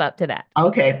yourself up to that?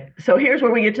 okay. So here's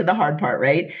where we get to the hard part,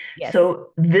 right? Yes.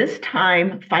 So this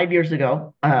time, 5 years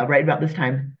ago, right about this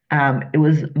time, it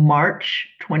was March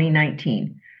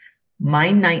 2019. My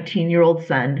 19-year-old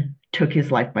son took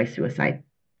his life by suicide.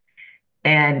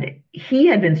 And he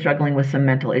had been struggling with some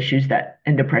mental issues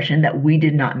and depression that we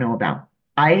did not know about.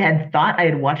 I had thought I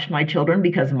had watched my children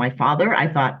because of my father. I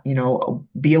thought,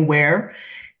 be aware.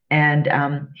 And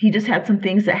he just had some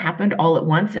things that happened all at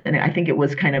once. And I think it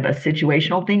was kind of a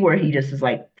situational thing where he just was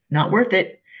like, not worth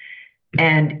it.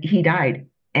 And he died.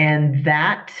 And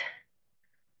that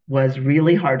was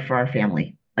really hard for our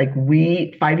family. Like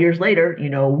 5 years later,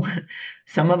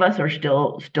 some of us are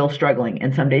still struggling,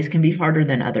 and some days can be harder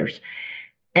than others.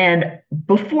 And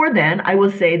before then, I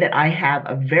will say that I have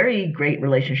a very great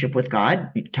relationship with God.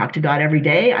 I talk to God every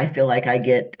day. I feel like I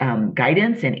get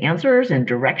guidance and answers and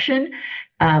direction.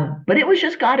 But it was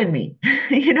just God and me.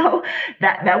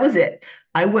 That was it.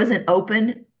 I wasn't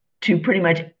open to pretty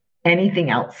much anything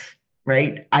else,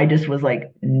 right? I just was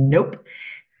like, nope.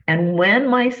 And when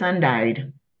my son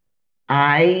died,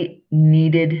 I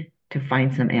needed to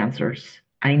find some answers.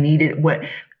 I needed what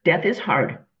death is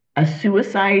hard. A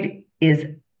suicide is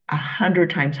 100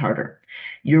 times harder.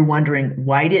 You're wondering,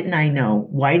 why didn't I know?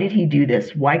 Why did he do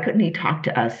this? Why couldn't he talk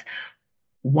to us?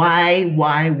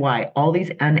 Why? All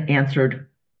these unanswered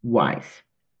whys.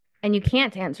 And you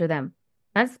can't answer them.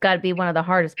 That's got to be one of the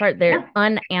hardest part. They're Yeah.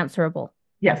 unanswerable.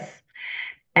 Yes.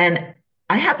 And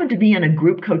I happened to be in a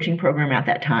group coaching program at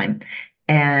that time.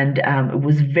 And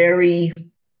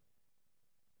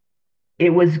it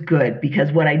was good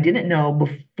because what I didn't know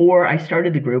before I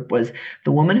started the group was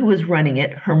the woman who was running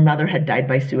it, her mother had died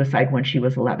by suicide when she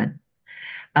was 11.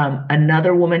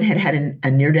 Another woman had had a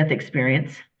near-death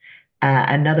experience.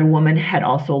 Another woman had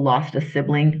also lost a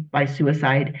sibling by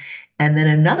suicide. And then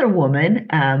another woman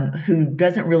who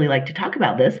doesn't really like to talk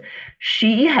about this,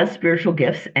 she has spiritual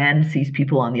gifts and sees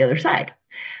people on the other side.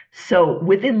 So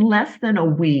within less than a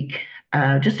week,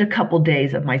 just a couple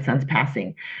days of my son's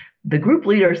passing, the group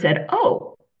leader said,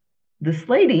 "Oh, this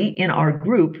lady in our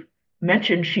group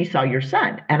mentioned she saw your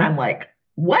son." And I'm like,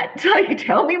 "What? Like,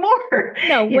 tell me more."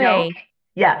 No You know? way.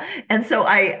 Yeah. And so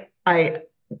I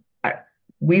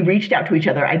we reached out to each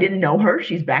other. I didn't know her.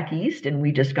 She's back east, and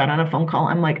we just got on a phone call.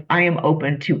 I'm like, I am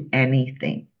open to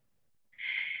anything.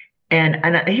 And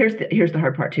here's the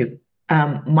hard part too.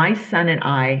 My son and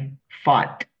I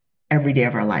fought every day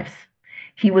of our lives.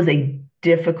 He was a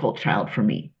difficult child for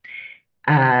me.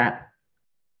 Uh,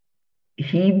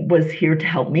 he was here to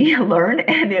help me learn,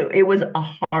 and it was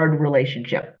a hard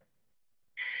relationship.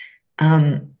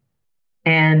 Um,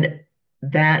 and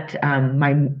that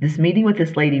my this meeting with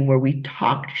this lady where we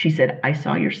talked, she said, "I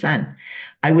saw your son."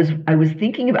 I was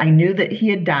thinking I knew that he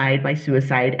had died by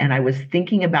suicide, and I was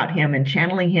thinking about him and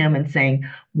channeling him and saying,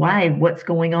 "Why? What's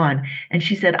going on?" And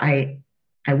she said, I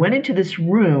went into this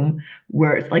room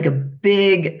where it's like a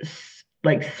big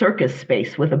like circus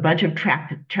space with a bunch of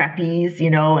trapeze,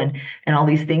 and all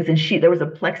these things. And there was a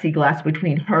plexiglass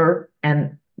between her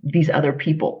and these other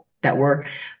people that were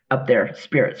up there,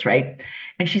 spirits, right?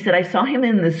 And she said, I saw him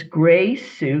in this gray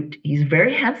suit. He's a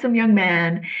very handsome young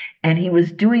man, and he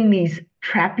was doing these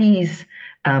trapeze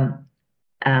um,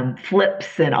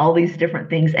 flips and all these different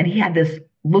things. And he had this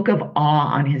look of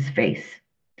awe on his face.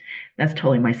 That's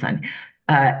totally my son.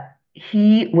 Uh,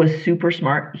 he was super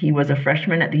smart. He was a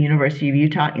freshman at the University of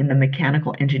Utah in the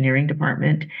mechanical engineering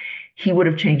department. He would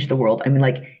have changed the world. I mean,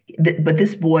 like, but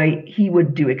this boy, he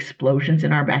would do explosions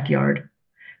in our backyard.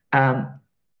 Um,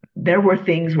 there were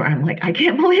things where I'm like, I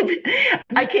can't believe it.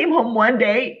 I came home one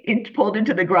day and pulled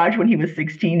into the garage when he was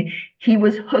 16. He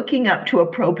was hooking up to a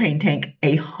propane tank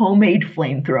a homemade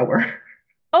flamethrower.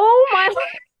 Oh my.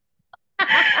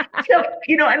 So,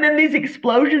 and then these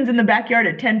explosions in the backyard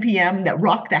at 10 p.m. that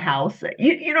rock the house.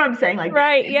 You know what I'm saying? Like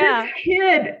Right, this yeah.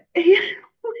 kid,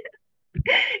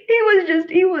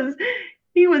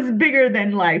 he was bigger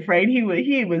than life, right? He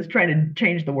was trying to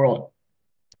change the world.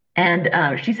 And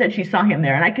she said she saw him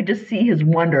there, and I could just see his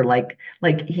wonder, like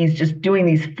he's just doing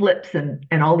these flips and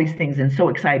all these things, and so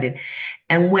excited.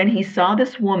 And when he saw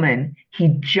this woman, he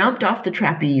jumped off the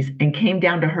trapeze and came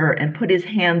down to her and put his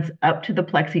hands up to the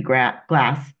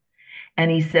plexiglass,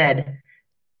 and he said,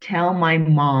 "Tell my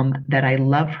mom that I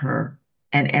love her,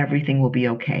 and everything will be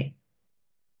okay."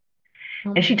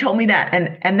 Oh And my. she told me that,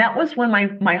 and that was when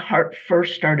my heart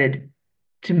first started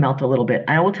to melt a little bit.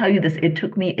 And I will tell you this: it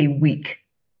took me a week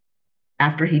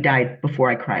after he died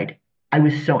before I cried. I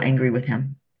was so angry with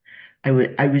him. I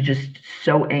was just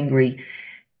so angry.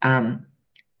 Um,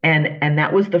 and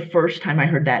that was the first time I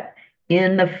heard that.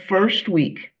 In the first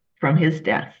week from his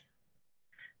death,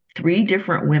 three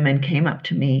different women came up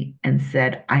to me and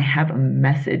said, I have a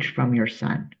message from your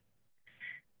son.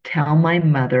 Tell my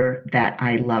mother that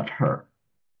I love her.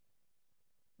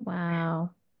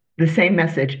 Wow. The same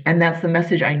message. And that's the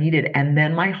message I needed. And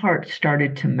then my heart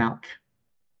started to melt.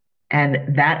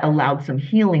 And that allowed some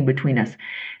healing between us.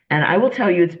 And I will tell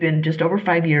you, it's been just over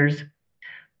 5 years.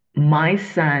 My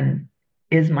son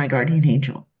is my guardian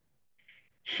angel.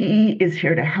 He is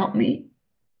here to help me.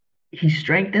 He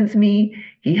strengthens me.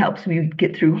 He helps me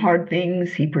get through hard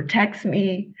things. He protects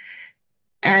me.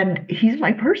 And he's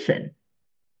my person.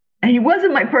 And he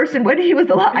wasn't my person when he was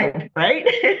alive, right?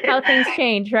 How things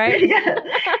change, right? Yeah.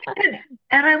 And,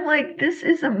 and I'm like, this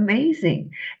is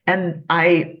amazing. And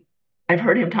I've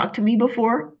heard him talk to me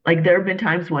before. Like there have been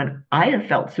times when I have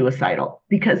felt suicidal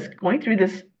because going through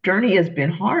this journey has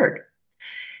been hard.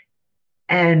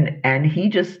 And he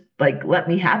just like let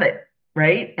me have it,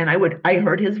 right? And I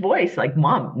heard his voice like,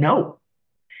 "Mom, no."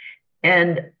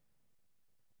 And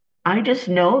I just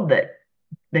know that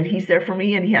he's there for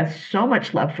me and he has so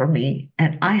much love for me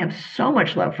and I have so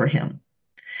much love for him.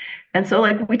 And so,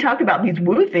 like, we talk about these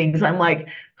woo things. I'm like,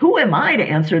 who am I to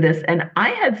answer this? And I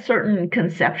had certain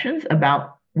conceptions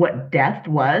about what death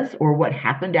was or what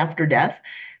happened after death.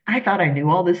 I thought I knew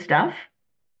all this stuff.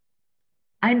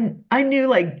 I knew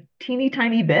like teeny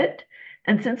tiny bit.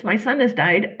 And since my son has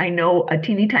died, I know a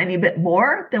teeny tiny bit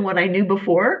more than what I knew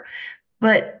before.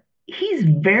 But he's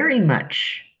very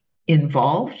much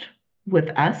involved with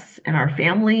us and our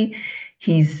family.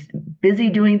 He's busy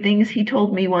doing things. He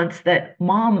told me once that,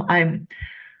 Mom,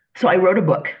 so I wrote a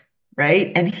book,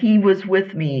 right? And he was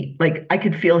with me. Like I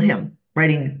could feel him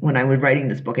writing when I was writing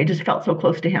this book. I just felt so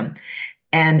close to him.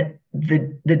 And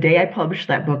the day I published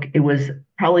that book, it was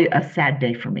probably a sad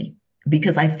day for me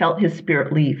because I felt his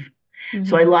spirit leave.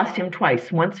 So I Mm-hmm. lost him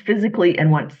twice, once physically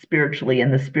and once spiritually,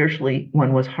 and the spiritually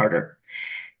one was harder.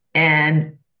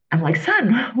 And I'm like,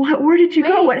 son, where did you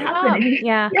go? Wait, What happened? stop. And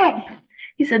Yeah. yeah,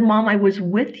 he said, Mom, I was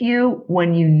with you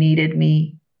when you needed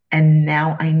me, and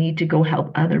now I need to go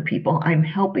help other people. I'm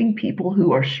helping people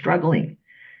who are struggling,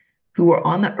 who are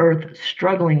on the earth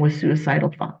struggling with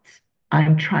suicidal thoughts.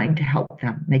 I'm trying to help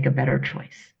them make a better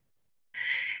choice.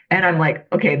 And I'm like,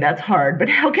 okay, that's hard, but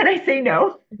how can I say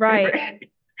no? Right.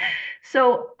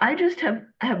 So I just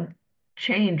have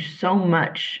changed so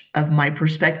much of my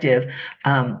perspective.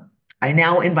 I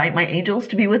now invite my angels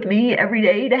to be with me every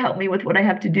day to help me with what I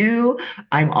have to do.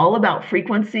 I'm all about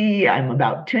frequency. I'm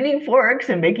about tuning forks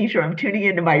and making sure I'm tuning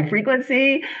into my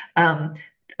frequency. Um,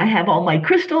 I have all my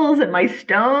crystals and my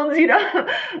stones,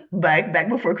 back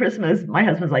before Christmas, my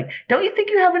husband's like, "Don't you think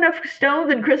you have enough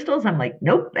stones and crystals?" I'm like,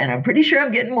 "Nope," and I'm pretty sure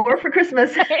I'm getting more for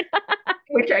Christmas, Right.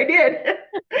 which I did.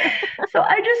 So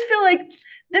I just feel like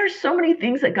there's so many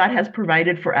things that God has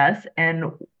provided for us,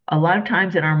 and a lot of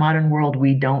times in our modern world,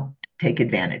 we don't take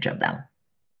advantage of them.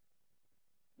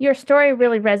 Your story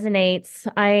really resonates.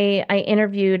 I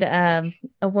interviewed a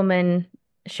woman,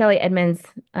 Shelley Edmonds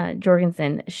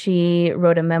Jorgensen. She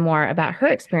wrote a memoir about her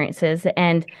experiences,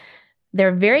 and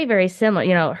they're very, very similar.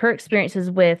 You know, her experiences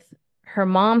with her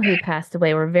mom who passed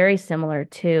away were very similar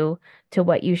to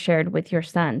what you shared with your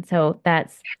son. So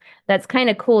that's kind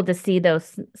of cool to see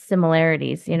those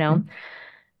similarities, you know.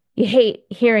 You hate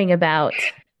hearing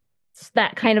about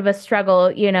that kind of a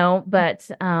struggle, you know, but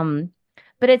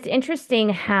it's interesting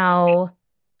how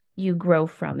you grow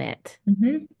from it, Mm-hmm.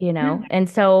 you Yeah. know. And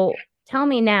so tell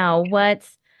me now,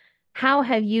 how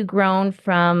have you grown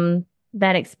from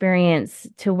that experience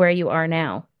to where you are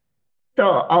now? So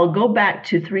I'll go back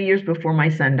to 3 years before my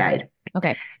son died.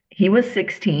 Okay. He was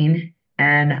 16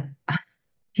 and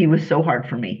he was so hard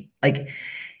for me, like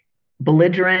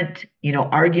belligerent,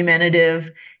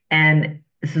 argumentative. And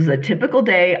this is a typical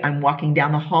day. I'm walking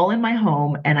down the hall in my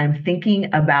home and I'm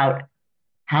thinking about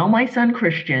how my son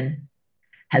Christian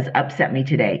has upset me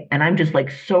today. And I'm just like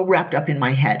so wrapped up in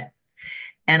my head.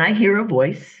 And I hear a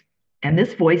voice, and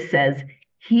this voice says,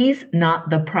 "He's not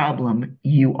the problem,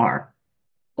 you are."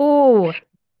 Ooh,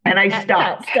 And I that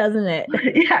cuts, stopped. doesn't it?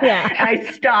 Yeah. Yeah. And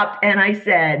I stopped and I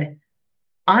said,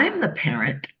 I'm the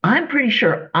parent. I'm pretty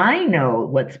sure I know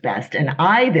what's best, and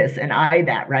I this and I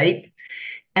that, right?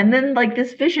 And then like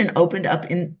this vision opened up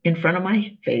in front of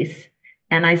my face,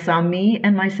 and I saw me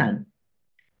and my son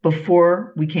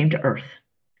before we came to earth.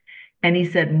 And he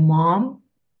said, Mom,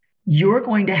 you're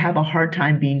going to have a hard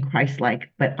time being Christ-like,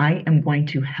 but I am going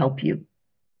to help you.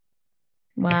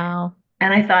 Wow.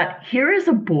 And I thought, here is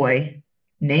a boy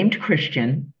named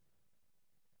Christian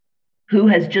who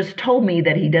has just told me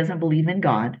that he doesn't believe in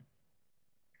God,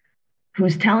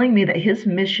 who's telling me that his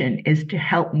mission is to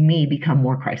help me become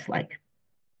more Christ-like.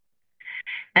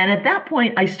 And at that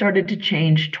point, I started to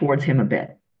change towards him a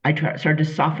bit. Started to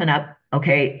soften up,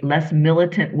 okay, less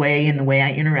militant way in the way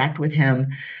I interact with him,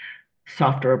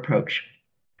 softer approach.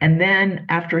 And then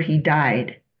after he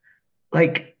died,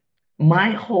 like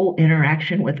my whole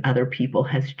interaction with other people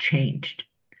has changed.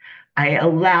 I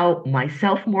allow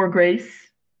myself more grace,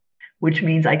 which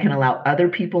means I can allow other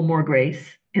people more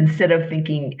grace instead of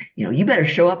thinking, you better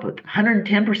show up with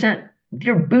 110% with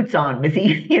your boots on,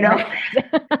 Missy,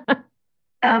 Right.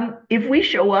 If we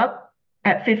show up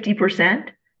at 50%,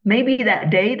 maybe that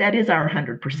day that is our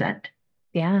 100%.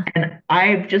 Yeah. And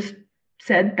I've just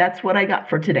said, that's what I got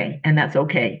for today, and that's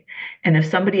okay. And if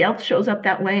somebody else shows up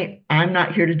that way, I'm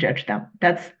not here to judge them.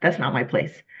 That's not my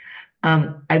place.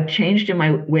 I've changed in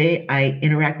my way I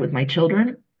interact with my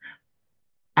children.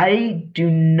 I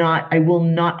will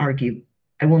not argue.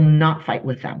 I will not fight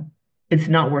with them. It's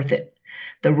not worth it.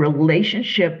 The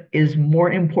relationship is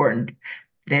more important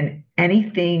than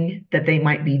anything that they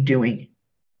might be doing.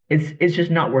 It's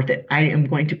just not worth it. I am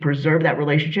going to preserve that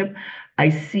relationship. I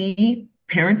see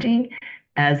parenting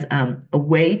as a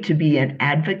way to be an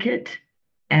advocate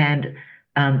and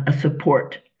a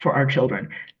support for our children,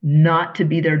 not to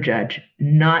be their judge,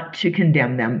 not to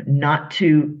condemn them, not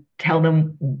to tell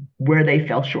them where they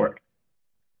fell short.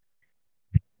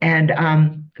 And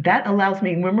that allows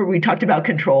me, remember we talked about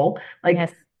control? Like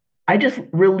Yes. I just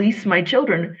release my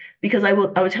children because I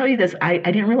will tell you this. I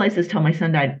didn't realize this till my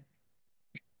son died.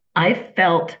 I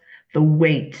felt the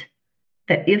weight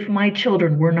that if my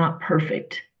children were not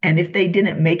perfect and if they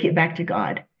didn't make it back to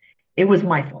God, it was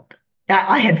my fault.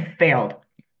 I had failed.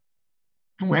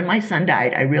 And when my son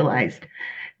died, I realized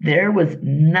there was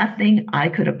nothing I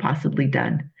could have possibly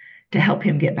done to help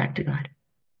him get back to God.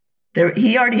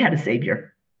 He already had a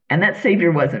savior, and that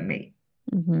savior wasn't me.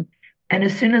 Mm-hmm. And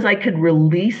as soon as I could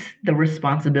release the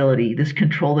responsibility, this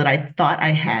control that I thought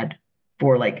I had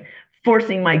for like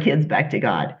forcing my kids back to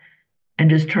God and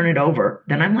just turn it over,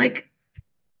 then I'm like,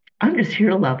 I'm just here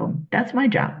to love them. That's my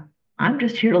job. I'm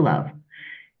just here to love.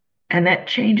 And that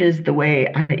changes the way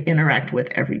I interact with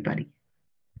everybody.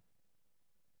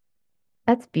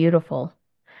 That's beautiful.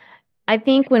 I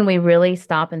think when we really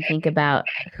stop and think about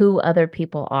who other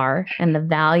people are and the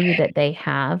value that they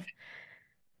have,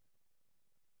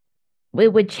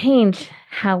 it would change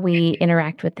how we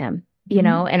interact with them, you Mm-hmm.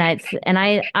 know, and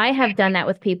I have done that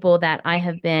with people that I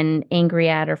have been angry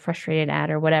at or frustrated at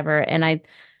or whatever. And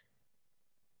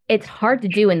it's hard to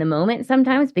do in the moment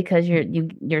sometimes because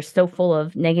you're so full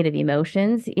of negative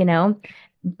emotions, you know.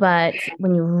 But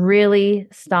when you really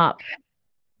stop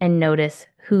and notice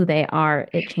who they are,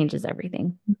 it changes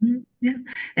everything. Mm-hmm. Yeah.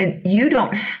 And you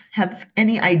don't have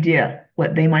any idea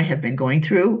what they might have been going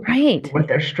through, Right. what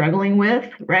they're struggling with,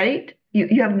 right?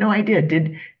 You have no idea.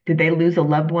 Did they lose a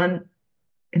loved one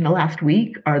in the last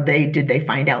week? Did they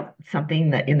find out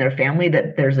something that in their family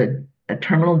that there's a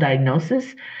terminal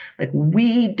diagnosis? Like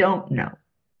we don't know.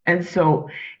 And so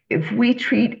if we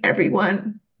treat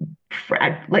everyone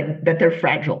like that they're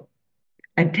fragile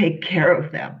and take care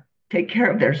of them, take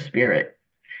care of their spirit,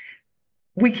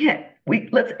 we can't we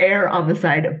let's err on the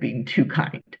side of being too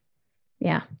kind.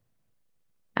 Yeah,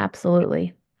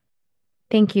 absolutely.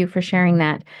 Thank you for sharing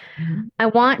that. Mhm. I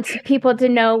want people to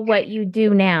know what you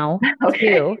do now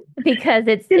Okay. too, because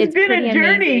it's It's it's been pretty a amazing.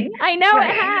 journey, I know it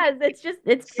right? has.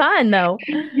 It's fun though.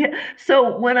 Yeah.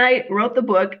 So when I wrote the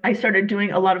book, I started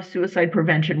doing a lot of suicide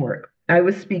prevention work. I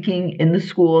was speaking in the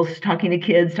schools, talking to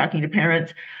kids, talking to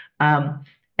parents. Um,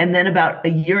 and then about a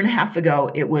year and a half ago,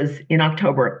 it was in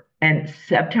October, and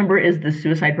September is the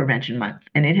suicide prevention month.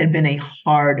 And it had been a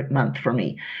hard month for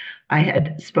me. I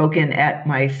had spoken at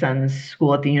my son's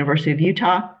school at the University of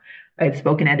Utah. I had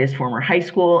spoken at his former high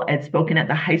school. I had spoken at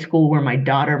the high school where my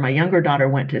younger daughter,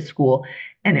 went to school.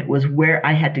 And it was where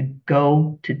I had to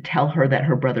go to tell her that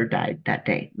her brother died that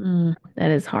day.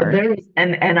 That is So hard.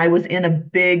 and I was in a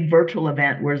big virtual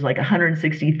event where it's like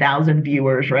 160,000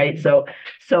 viewers, right? So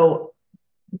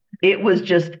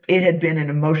it had been an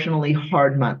emotionally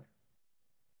hard month.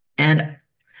 And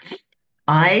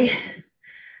I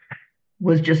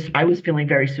I was feeling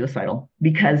very suicidal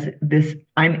because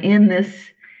I'm in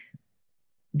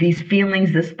these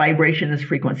feelings, this vibration, this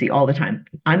frequency all the time.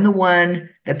 I'm the one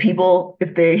that people,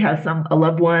 if they have a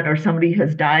loved one or somebody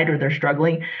has died or they're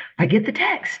struggling, I get the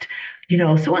text,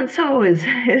 so and so is,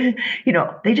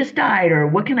 they just died, or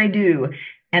what can I do?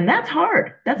 And that's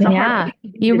hard. That's a hard Yeah. thing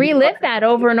You to do. relive that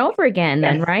over and over again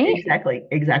then, Yes, right? exactly,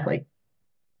 exactly.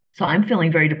 So I'm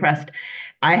feeling very depressed.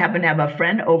 I happen to have a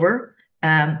friend over,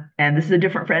 and this is a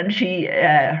different friend.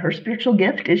 Her spiritual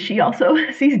gift is she also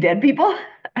sees dead people.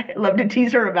 I love to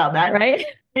tease her about that. Right?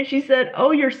 And she said,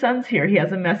 "Oh, your son's here. He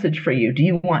has a message for you. Do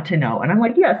you want to know?" And I'm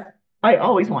like, "Yes, I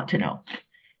always want to know."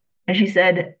 And he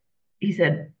said,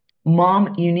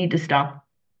 "Mom, you need to stop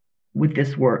with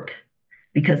this work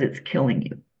because it's killing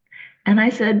you." And I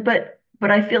said, but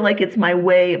I feel like it's my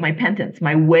way, my penance,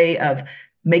 my way of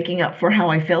making up for how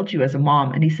I failed you as a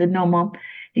mom. And he said, "No, Mom."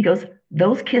 He goes,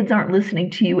 "Those kids aren't listening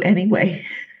to you anyway."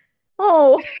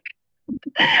 Oh, Which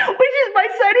is my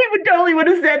son, he would totally would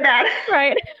have said that.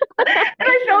 right. And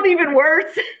I felt even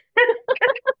worse.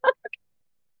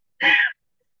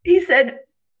 He said,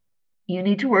 "You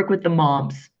need to work with the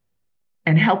moms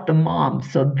and help the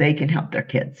moms so they can help their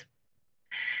kids."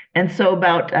 And so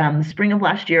about the spring of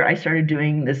last year, I started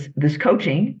doing this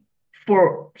coaching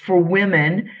for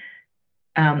women.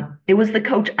 It was the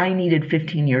coach I needed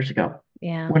 15 years ago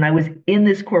Yeah. when I was in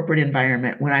this corporate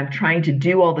environment, when I'm trying to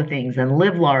do all the things and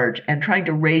live large and trying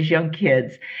to raise young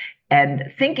kids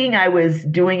and thinking I was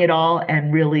doing it all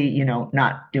and really,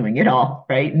 not doing it all,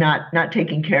 right? Not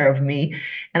taking care of me.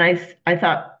 And I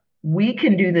thought we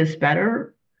can do this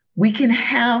better. We can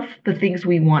have the things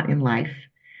we want in life,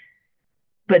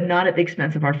 but not at the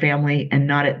expense of our family and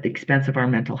not at the expense of our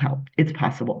mental health. It's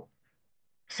possible.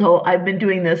 So I've been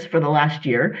doing this for the last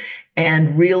year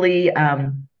and really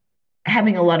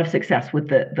having a lot of success with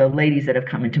the ladies that have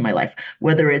come into my life,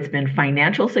 whether it's been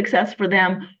financial success for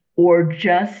them or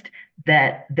just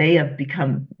that they have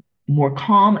become more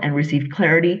calm and received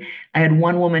clarity. I had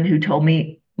one woman who told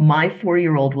me, my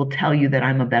 4-year-old will tell you that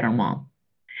I'm a better mom.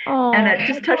 And Oh, that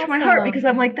just that's touched my heart because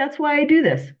awesome. I'm like, that's why I do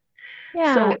this.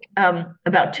 Yeah. So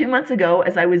about 2 months ago,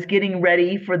 as I was getting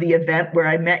ready for the event where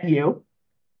I met you,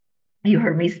 you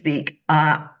heard me speak.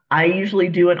 I usually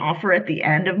do an offer at the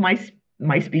end of my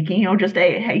speaking, just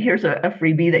hey, here's a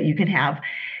freebie that you can have.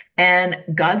 And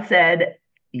God said,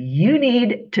 you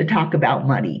need to talk about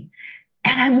money.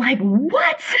 And I'm like,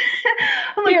 what?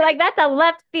 I'm like, You're like, that's a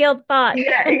left field thought.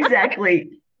 yeah,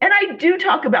 exactly. And I do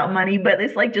talk about money, but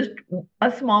it's like just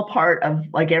a small part of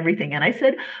like everything. And I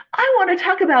said, I want to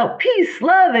talk about peace,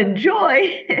 love, and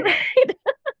joy. Right.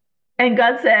 And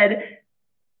God said,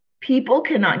 people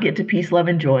cannot get to peace, love,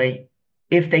 and joy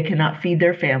if they cannot feed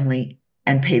their family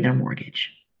and pay their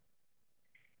mortgage.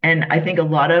 And I think a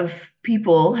lot of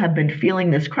people have been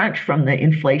feeling this crunch from the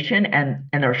inflation and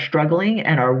are struggling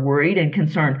and are worried and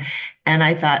concerned. And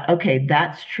I thought, okay,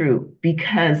 that's true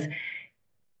because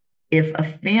if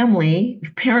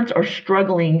parents are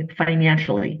struggling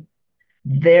financially,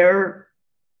 their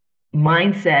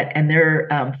mindset and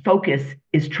their focus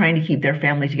is trying to keep their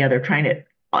family together,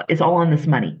 it's all on this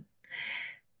money.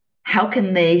 How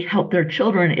can they help their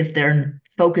children if they're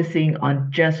focusing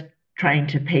on just trying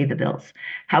to pay the bills?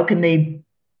 How can they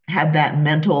have that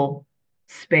mental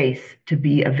space to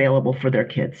be available for their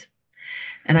kids?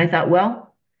 And I thought,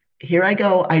 well, here I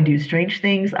go. I do strange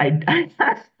things.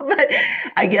 But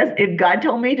I guess if God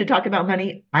told me to talk about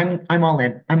money, I'm all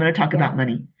in. I'm going to talk Yeah. about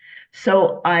money.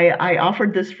 So I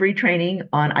offered this free training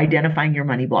on identifying your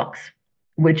money blocks,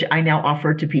 which I now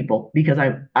offer to people because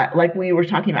like we were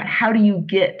talking about, how do you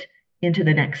get into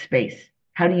the next space?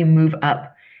 How do you move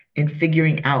up in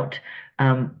figuring out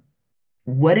um,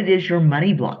 what it is your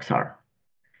money blocks are?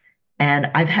 And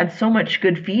I've had so much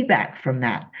good feedback from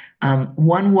that.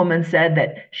 One woman said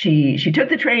that she took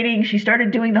the training, she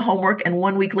started doing the homework, and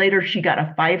 1 week later she got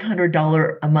a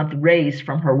 $500 a month raise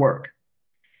from her work.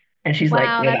 And she's like,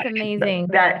 Wow, well, that's amazing.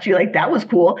 that was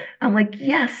cool. I'm like,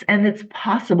 yes, and it's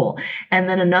possible. And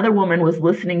then another woman was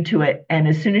listening to it, and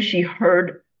as soon as she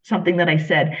heard something that I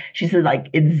said, she said, like,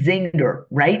 it zinged her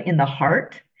right in the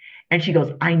heart. And she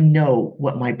goes, I know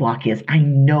what my block is. I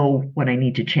know what I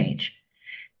need to change.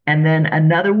 And then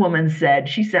another woman said,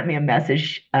 she sent me a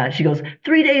message. She goes,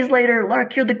 3 days later,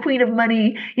 Lark, you're the queen of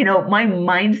money. My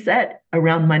mindset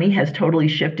around money has totally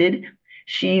shifted.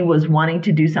 She was wanting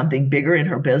to do something bigger in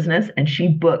her business, and she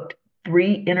booked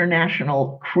 3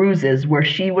 international cruises where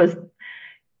she was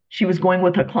going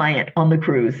with a client on the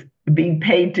cruise, being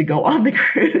paid to go on the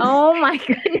cruise. Oh my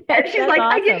goodness, And she's that's like,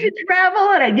 I get to awesome. travel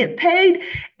and I get paid.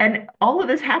 And all of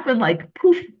this happened like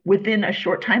poof within a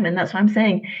short time. And that's why I'm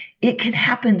saying it can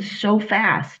happen so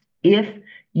fast if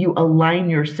you align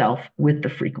yourself with the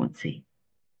frequency.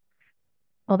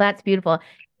 Well, that's beautiful.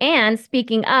 And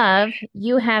speaking of,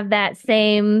 you have that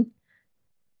same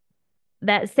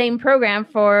program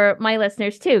for my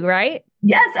listeners too, right?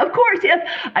 Yes, of course. Yes.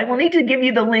 I will need to give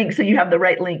you the link so you have the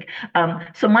right link.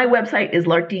 So my website is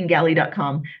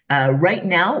larkdeangalley.com. Right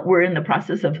now, we're in the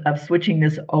process of switching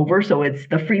this over. So it's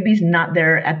the freebies not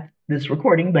there at this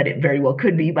recording, but it very well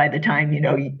could be by the time,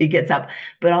 it gets up.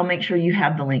 But I'll make sure you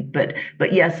have the link.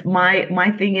 But yes,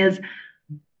 my thing is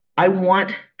I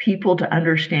want people to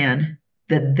understand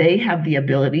that they have the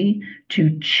ability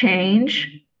to change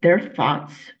their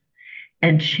thoughts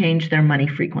and change their money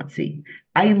frequency.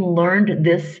 I learned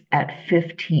this at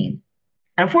 15.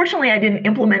 Unfortunately, I didn't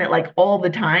implement it like all the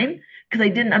time because I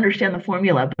didn't understand the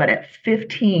formula. But at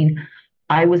 15,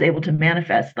 I was able to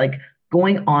manifest like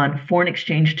going on foreign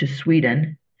exchange to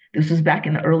Sweden. This was back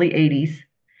in the early 80s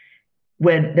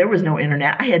when there was no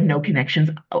internet. I had no connections.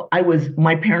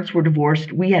 My parents were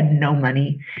divorced. We had no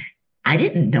money. I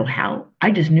didn't know how.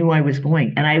 I just knew I was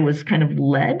going. And I was kind of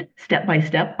led step by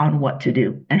step on what to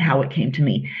do and how it came to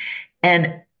me.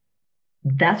 And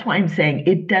that's why I'm saying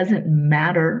it doesn't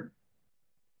matter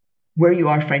where you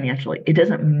are financially. It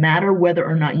doesn't matter whether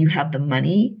or not you have the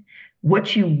money.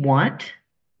 What you want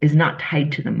is not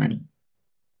tied to the money.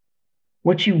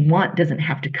 What you want doesn't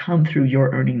have to come through your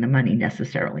earning the money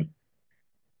necessarily.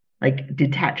 Like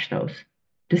detach those.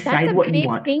 That's Decide a what you big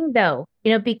want. thing though,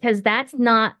 because that's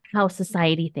not how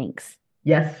society thinks,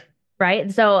 Yes.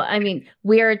 right? So, I mean,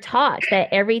 we're taught that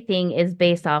everything is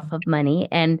based off of money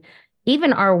and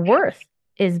even our worth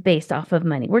is based off of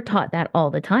money. We're taught that all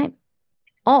the time.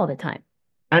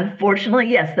 Unfortunately,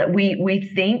 yes, that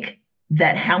we think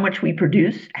that how much we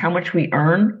produce, how much we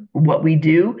earn, what we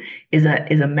do is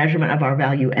a measurement of our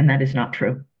value, and that is not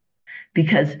true.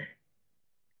 Because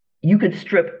you could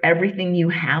strip everything you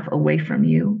have away from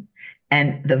you,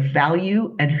 and the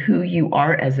value and who you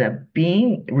are as a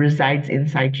being resides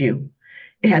inside you.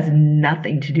 It has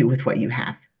nothing to do with what you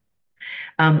have.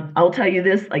 I'll tell you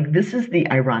this, like this is the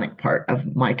ironic part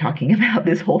of my talking about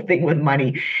this whole thing with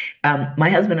money. My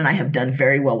husband and I have done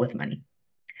very well with money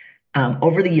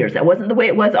over the years. That wasn't the way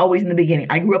it was always in the beginning.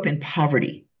 I grew up in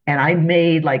poverty and I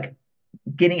made like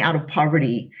getting out of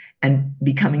poverty and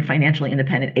becoming financially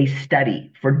independent a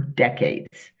study for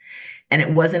decades. And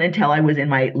it wasn't until I was in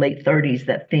my late 30s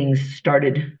that things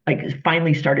started, like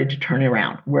finally started to turn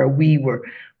around where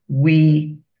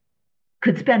we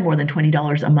could spend more than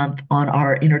 $20 a month on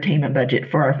our entertainment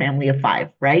budget for our family of five,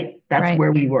 right? That's Right.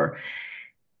 where we were.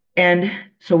 And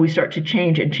so we start to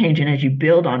change and change. And as you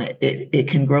build on it, it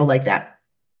can grow like that.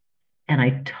 And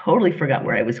I totally forgot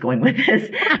where I was going with this,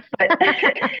 but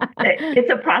it's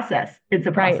a process. It's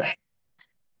a Right. process.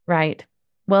 Right.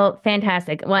 Well,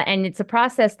 fantastic. Well, and it's a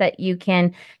process that you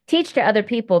can teach to other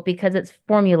people because it's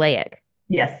formulaic.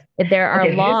 Yes. There are Okay,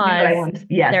 this is what I laws, want to,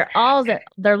 yes. there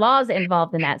are laws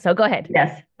involved in that. So go ahead.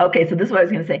 Yes. Okay. So this is what I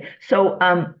was going to say. So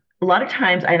a lot of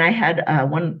times, and I had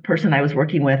one person I was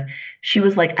working with, she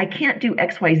was like, I can't do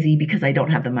XYZ because I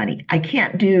don't have the money. I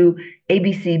can't do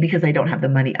ABC because I don't have the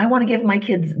money. I want to give my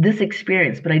kids this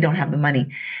experience, but I don't have the money.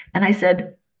 And I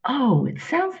said, oh, it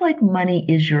sounds like money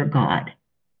is your God.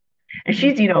 And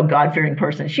she's, a God-fearing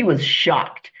person. She was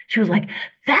shocked. She was like,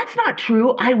 that's not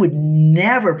true. I would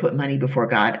never put money before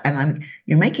God. And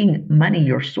you're making money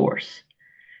your source.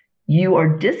 You are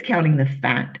discounting the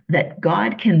fact that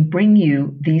God can bring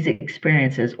you these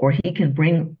experiences or he can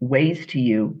bring ways to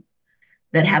you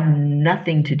that have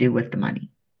nothing to do with the money.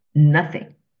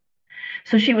 Nothing.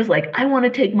 So she was like, I want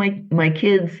to take my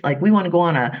kids, like we want to go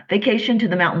on a vacation to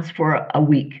the mountains for a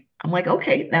week. I'm like,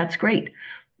 okay, that's great.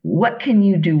 What can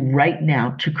you do right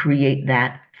now to create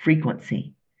that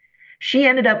frequency? She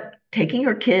ended up taking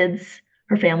her kids,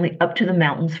 her family up to the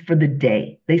mountains for the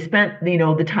day. They spent,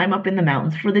 the time up in the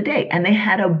mountains for the day and they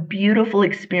had a beautiful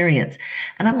experience.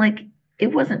 And I'm like,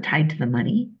 it wasn't tied to the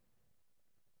money.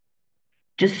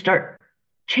 Just start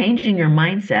changing your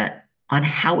mindset on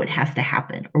how it has to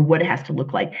happen or what it has to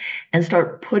look like and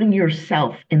start putting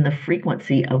yourself in the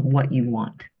frequency of what you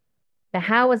want. The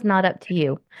how is not up to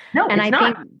you. No, And it's I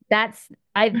think not.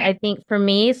 I think for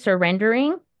me,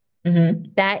 surrendering,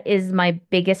 Mhm. that is my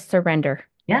biggest surrender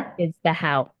Yeah. is the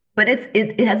how. But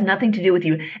it has nothing to do with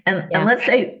you. And Yeah. let's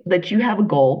say that you have a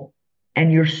goal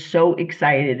and you're so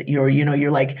excited.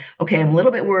 You're like, okay, I'm a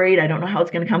little bit worried. I don't know how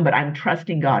it's going to come, but I'm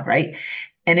trusting God, right?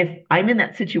 And if I'm in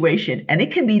that situation, and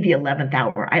it can be the 11th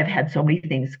hour, I have had so many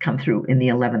things come through in the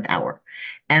 11th hour.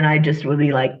 And I just will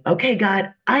be like, okay,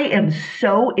 God, I am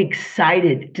so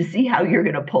excited to see how you're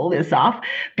going to pull this off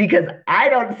because I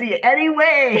don't see any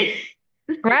way.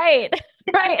 Right.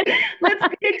 Right. Let's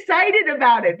be excited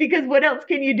about it because what else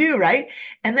can you do, right?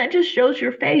 And that just shows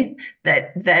your faith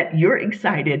that you're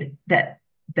excited that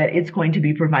it's going to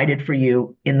be provided for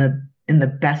you in the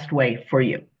best way for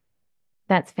you.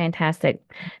 That's fantastic.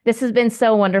 This has been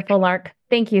so wonderful, Lark.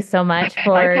 Thank you so much My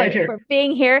for pleasure.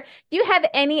 being here. Do you have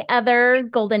any other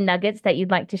golden nuggets that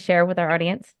you'd like to share with our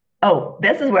audience? Oh,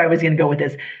 this is where I was going to go with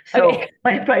this. Okay. So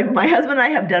my husband and I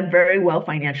have done very well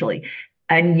financially.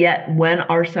 And yet when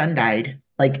our son died,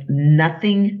 like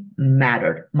nothing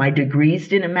mattered. My degrees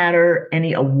didn't matter,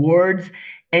 any awards,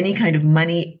 any kind of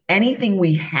money, anything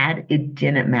we had, it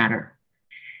didn't matter.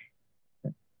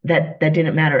 That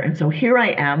didn't matter. And so here I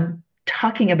am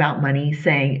talking about money,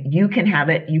 saying you can have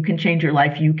it, you can change your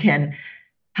life, you can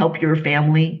help your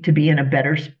family to be in a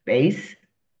better space,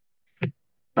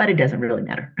 but it doesn't really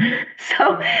matter.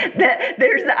 So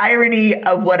there's the irony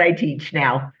of what I teach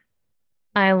now.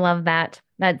 I love that.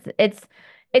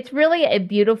 It's really a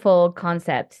beautiful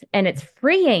concept and it's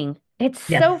freeing. It's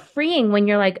so Yes, freeing when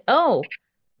you're like, "Oh,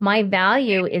 my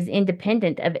value is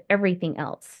independent of everything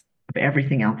else."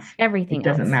 everything else. It Everything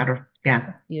doesn't else. matter.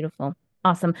 Yeah. Beautiful.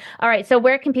 Awesome. All right, so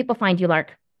where can people find you,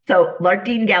 Lark? So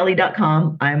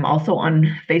larkdeangalley.com. I'm also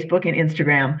on Facebook and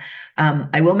Instagram.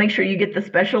 I will make sure you get the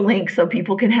special link so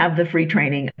people can have the free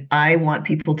training. I want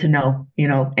people to know,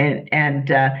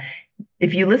 and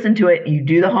if you listen to it, you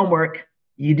do the homework,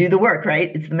 you do the work,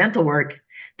 right? It's the mental work.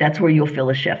 That's where you'll feel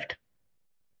a shift.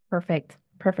 Perfect.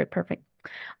 Perfect. Perfect.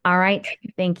 All right.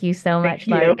 Thank you so Thank much,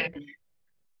 you. Lark.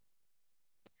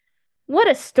 What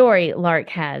a story Lark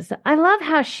has. I love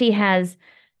how she has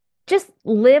just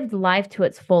lived life to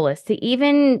its fullest,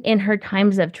 even in her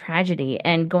times of tragedy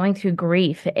and going through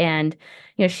grief. And,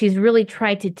 she's really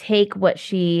tried to take what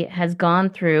she has gone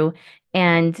through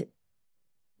and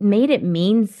made it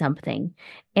mean something.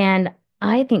 And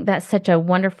I think that's such a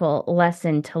wonderful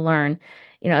lesson to learn.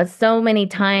 So many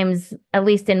times, at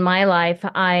least in my life,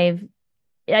 I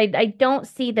don't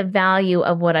see the value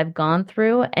of what I've gone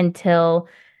through until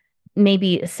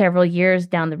maybe several years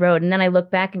down the road. And then I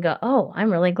look back and go, oh,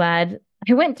 I'm really glad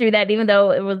I went through that, even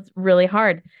though it was really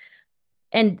hard.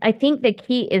 And I think the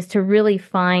key is to really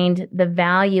find the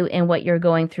value in what you're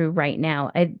going through right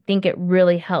now. I think it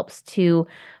really helps to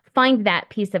find that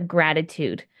piece of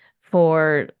gratitude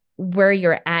for where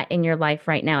you're at in your life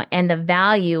right now and the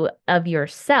value of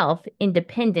yourself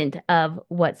independent of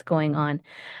what's going on.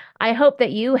 I hope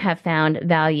that you have found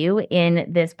value in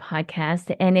this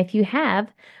podcast. And if you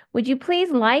have, would you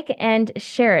please like and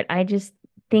share it? I just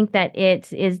think that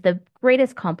it is the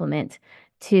greatest compliment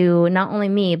to not only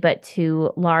me, but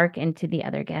to Lark and to the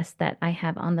other guests that I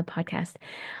have on the podcast.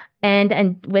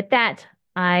 And with that,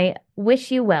 I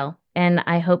wish you well. And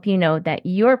I hope you know that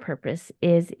your purpose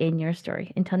is in your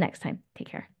story. Until next time, take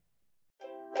care.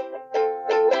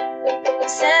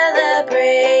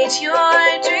 Celebrate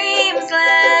your dreams,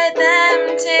 let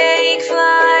them take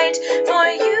flight, for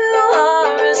you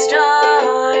are a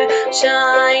star,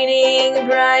 shining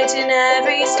bright in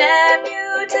every step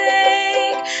you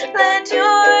take. Let your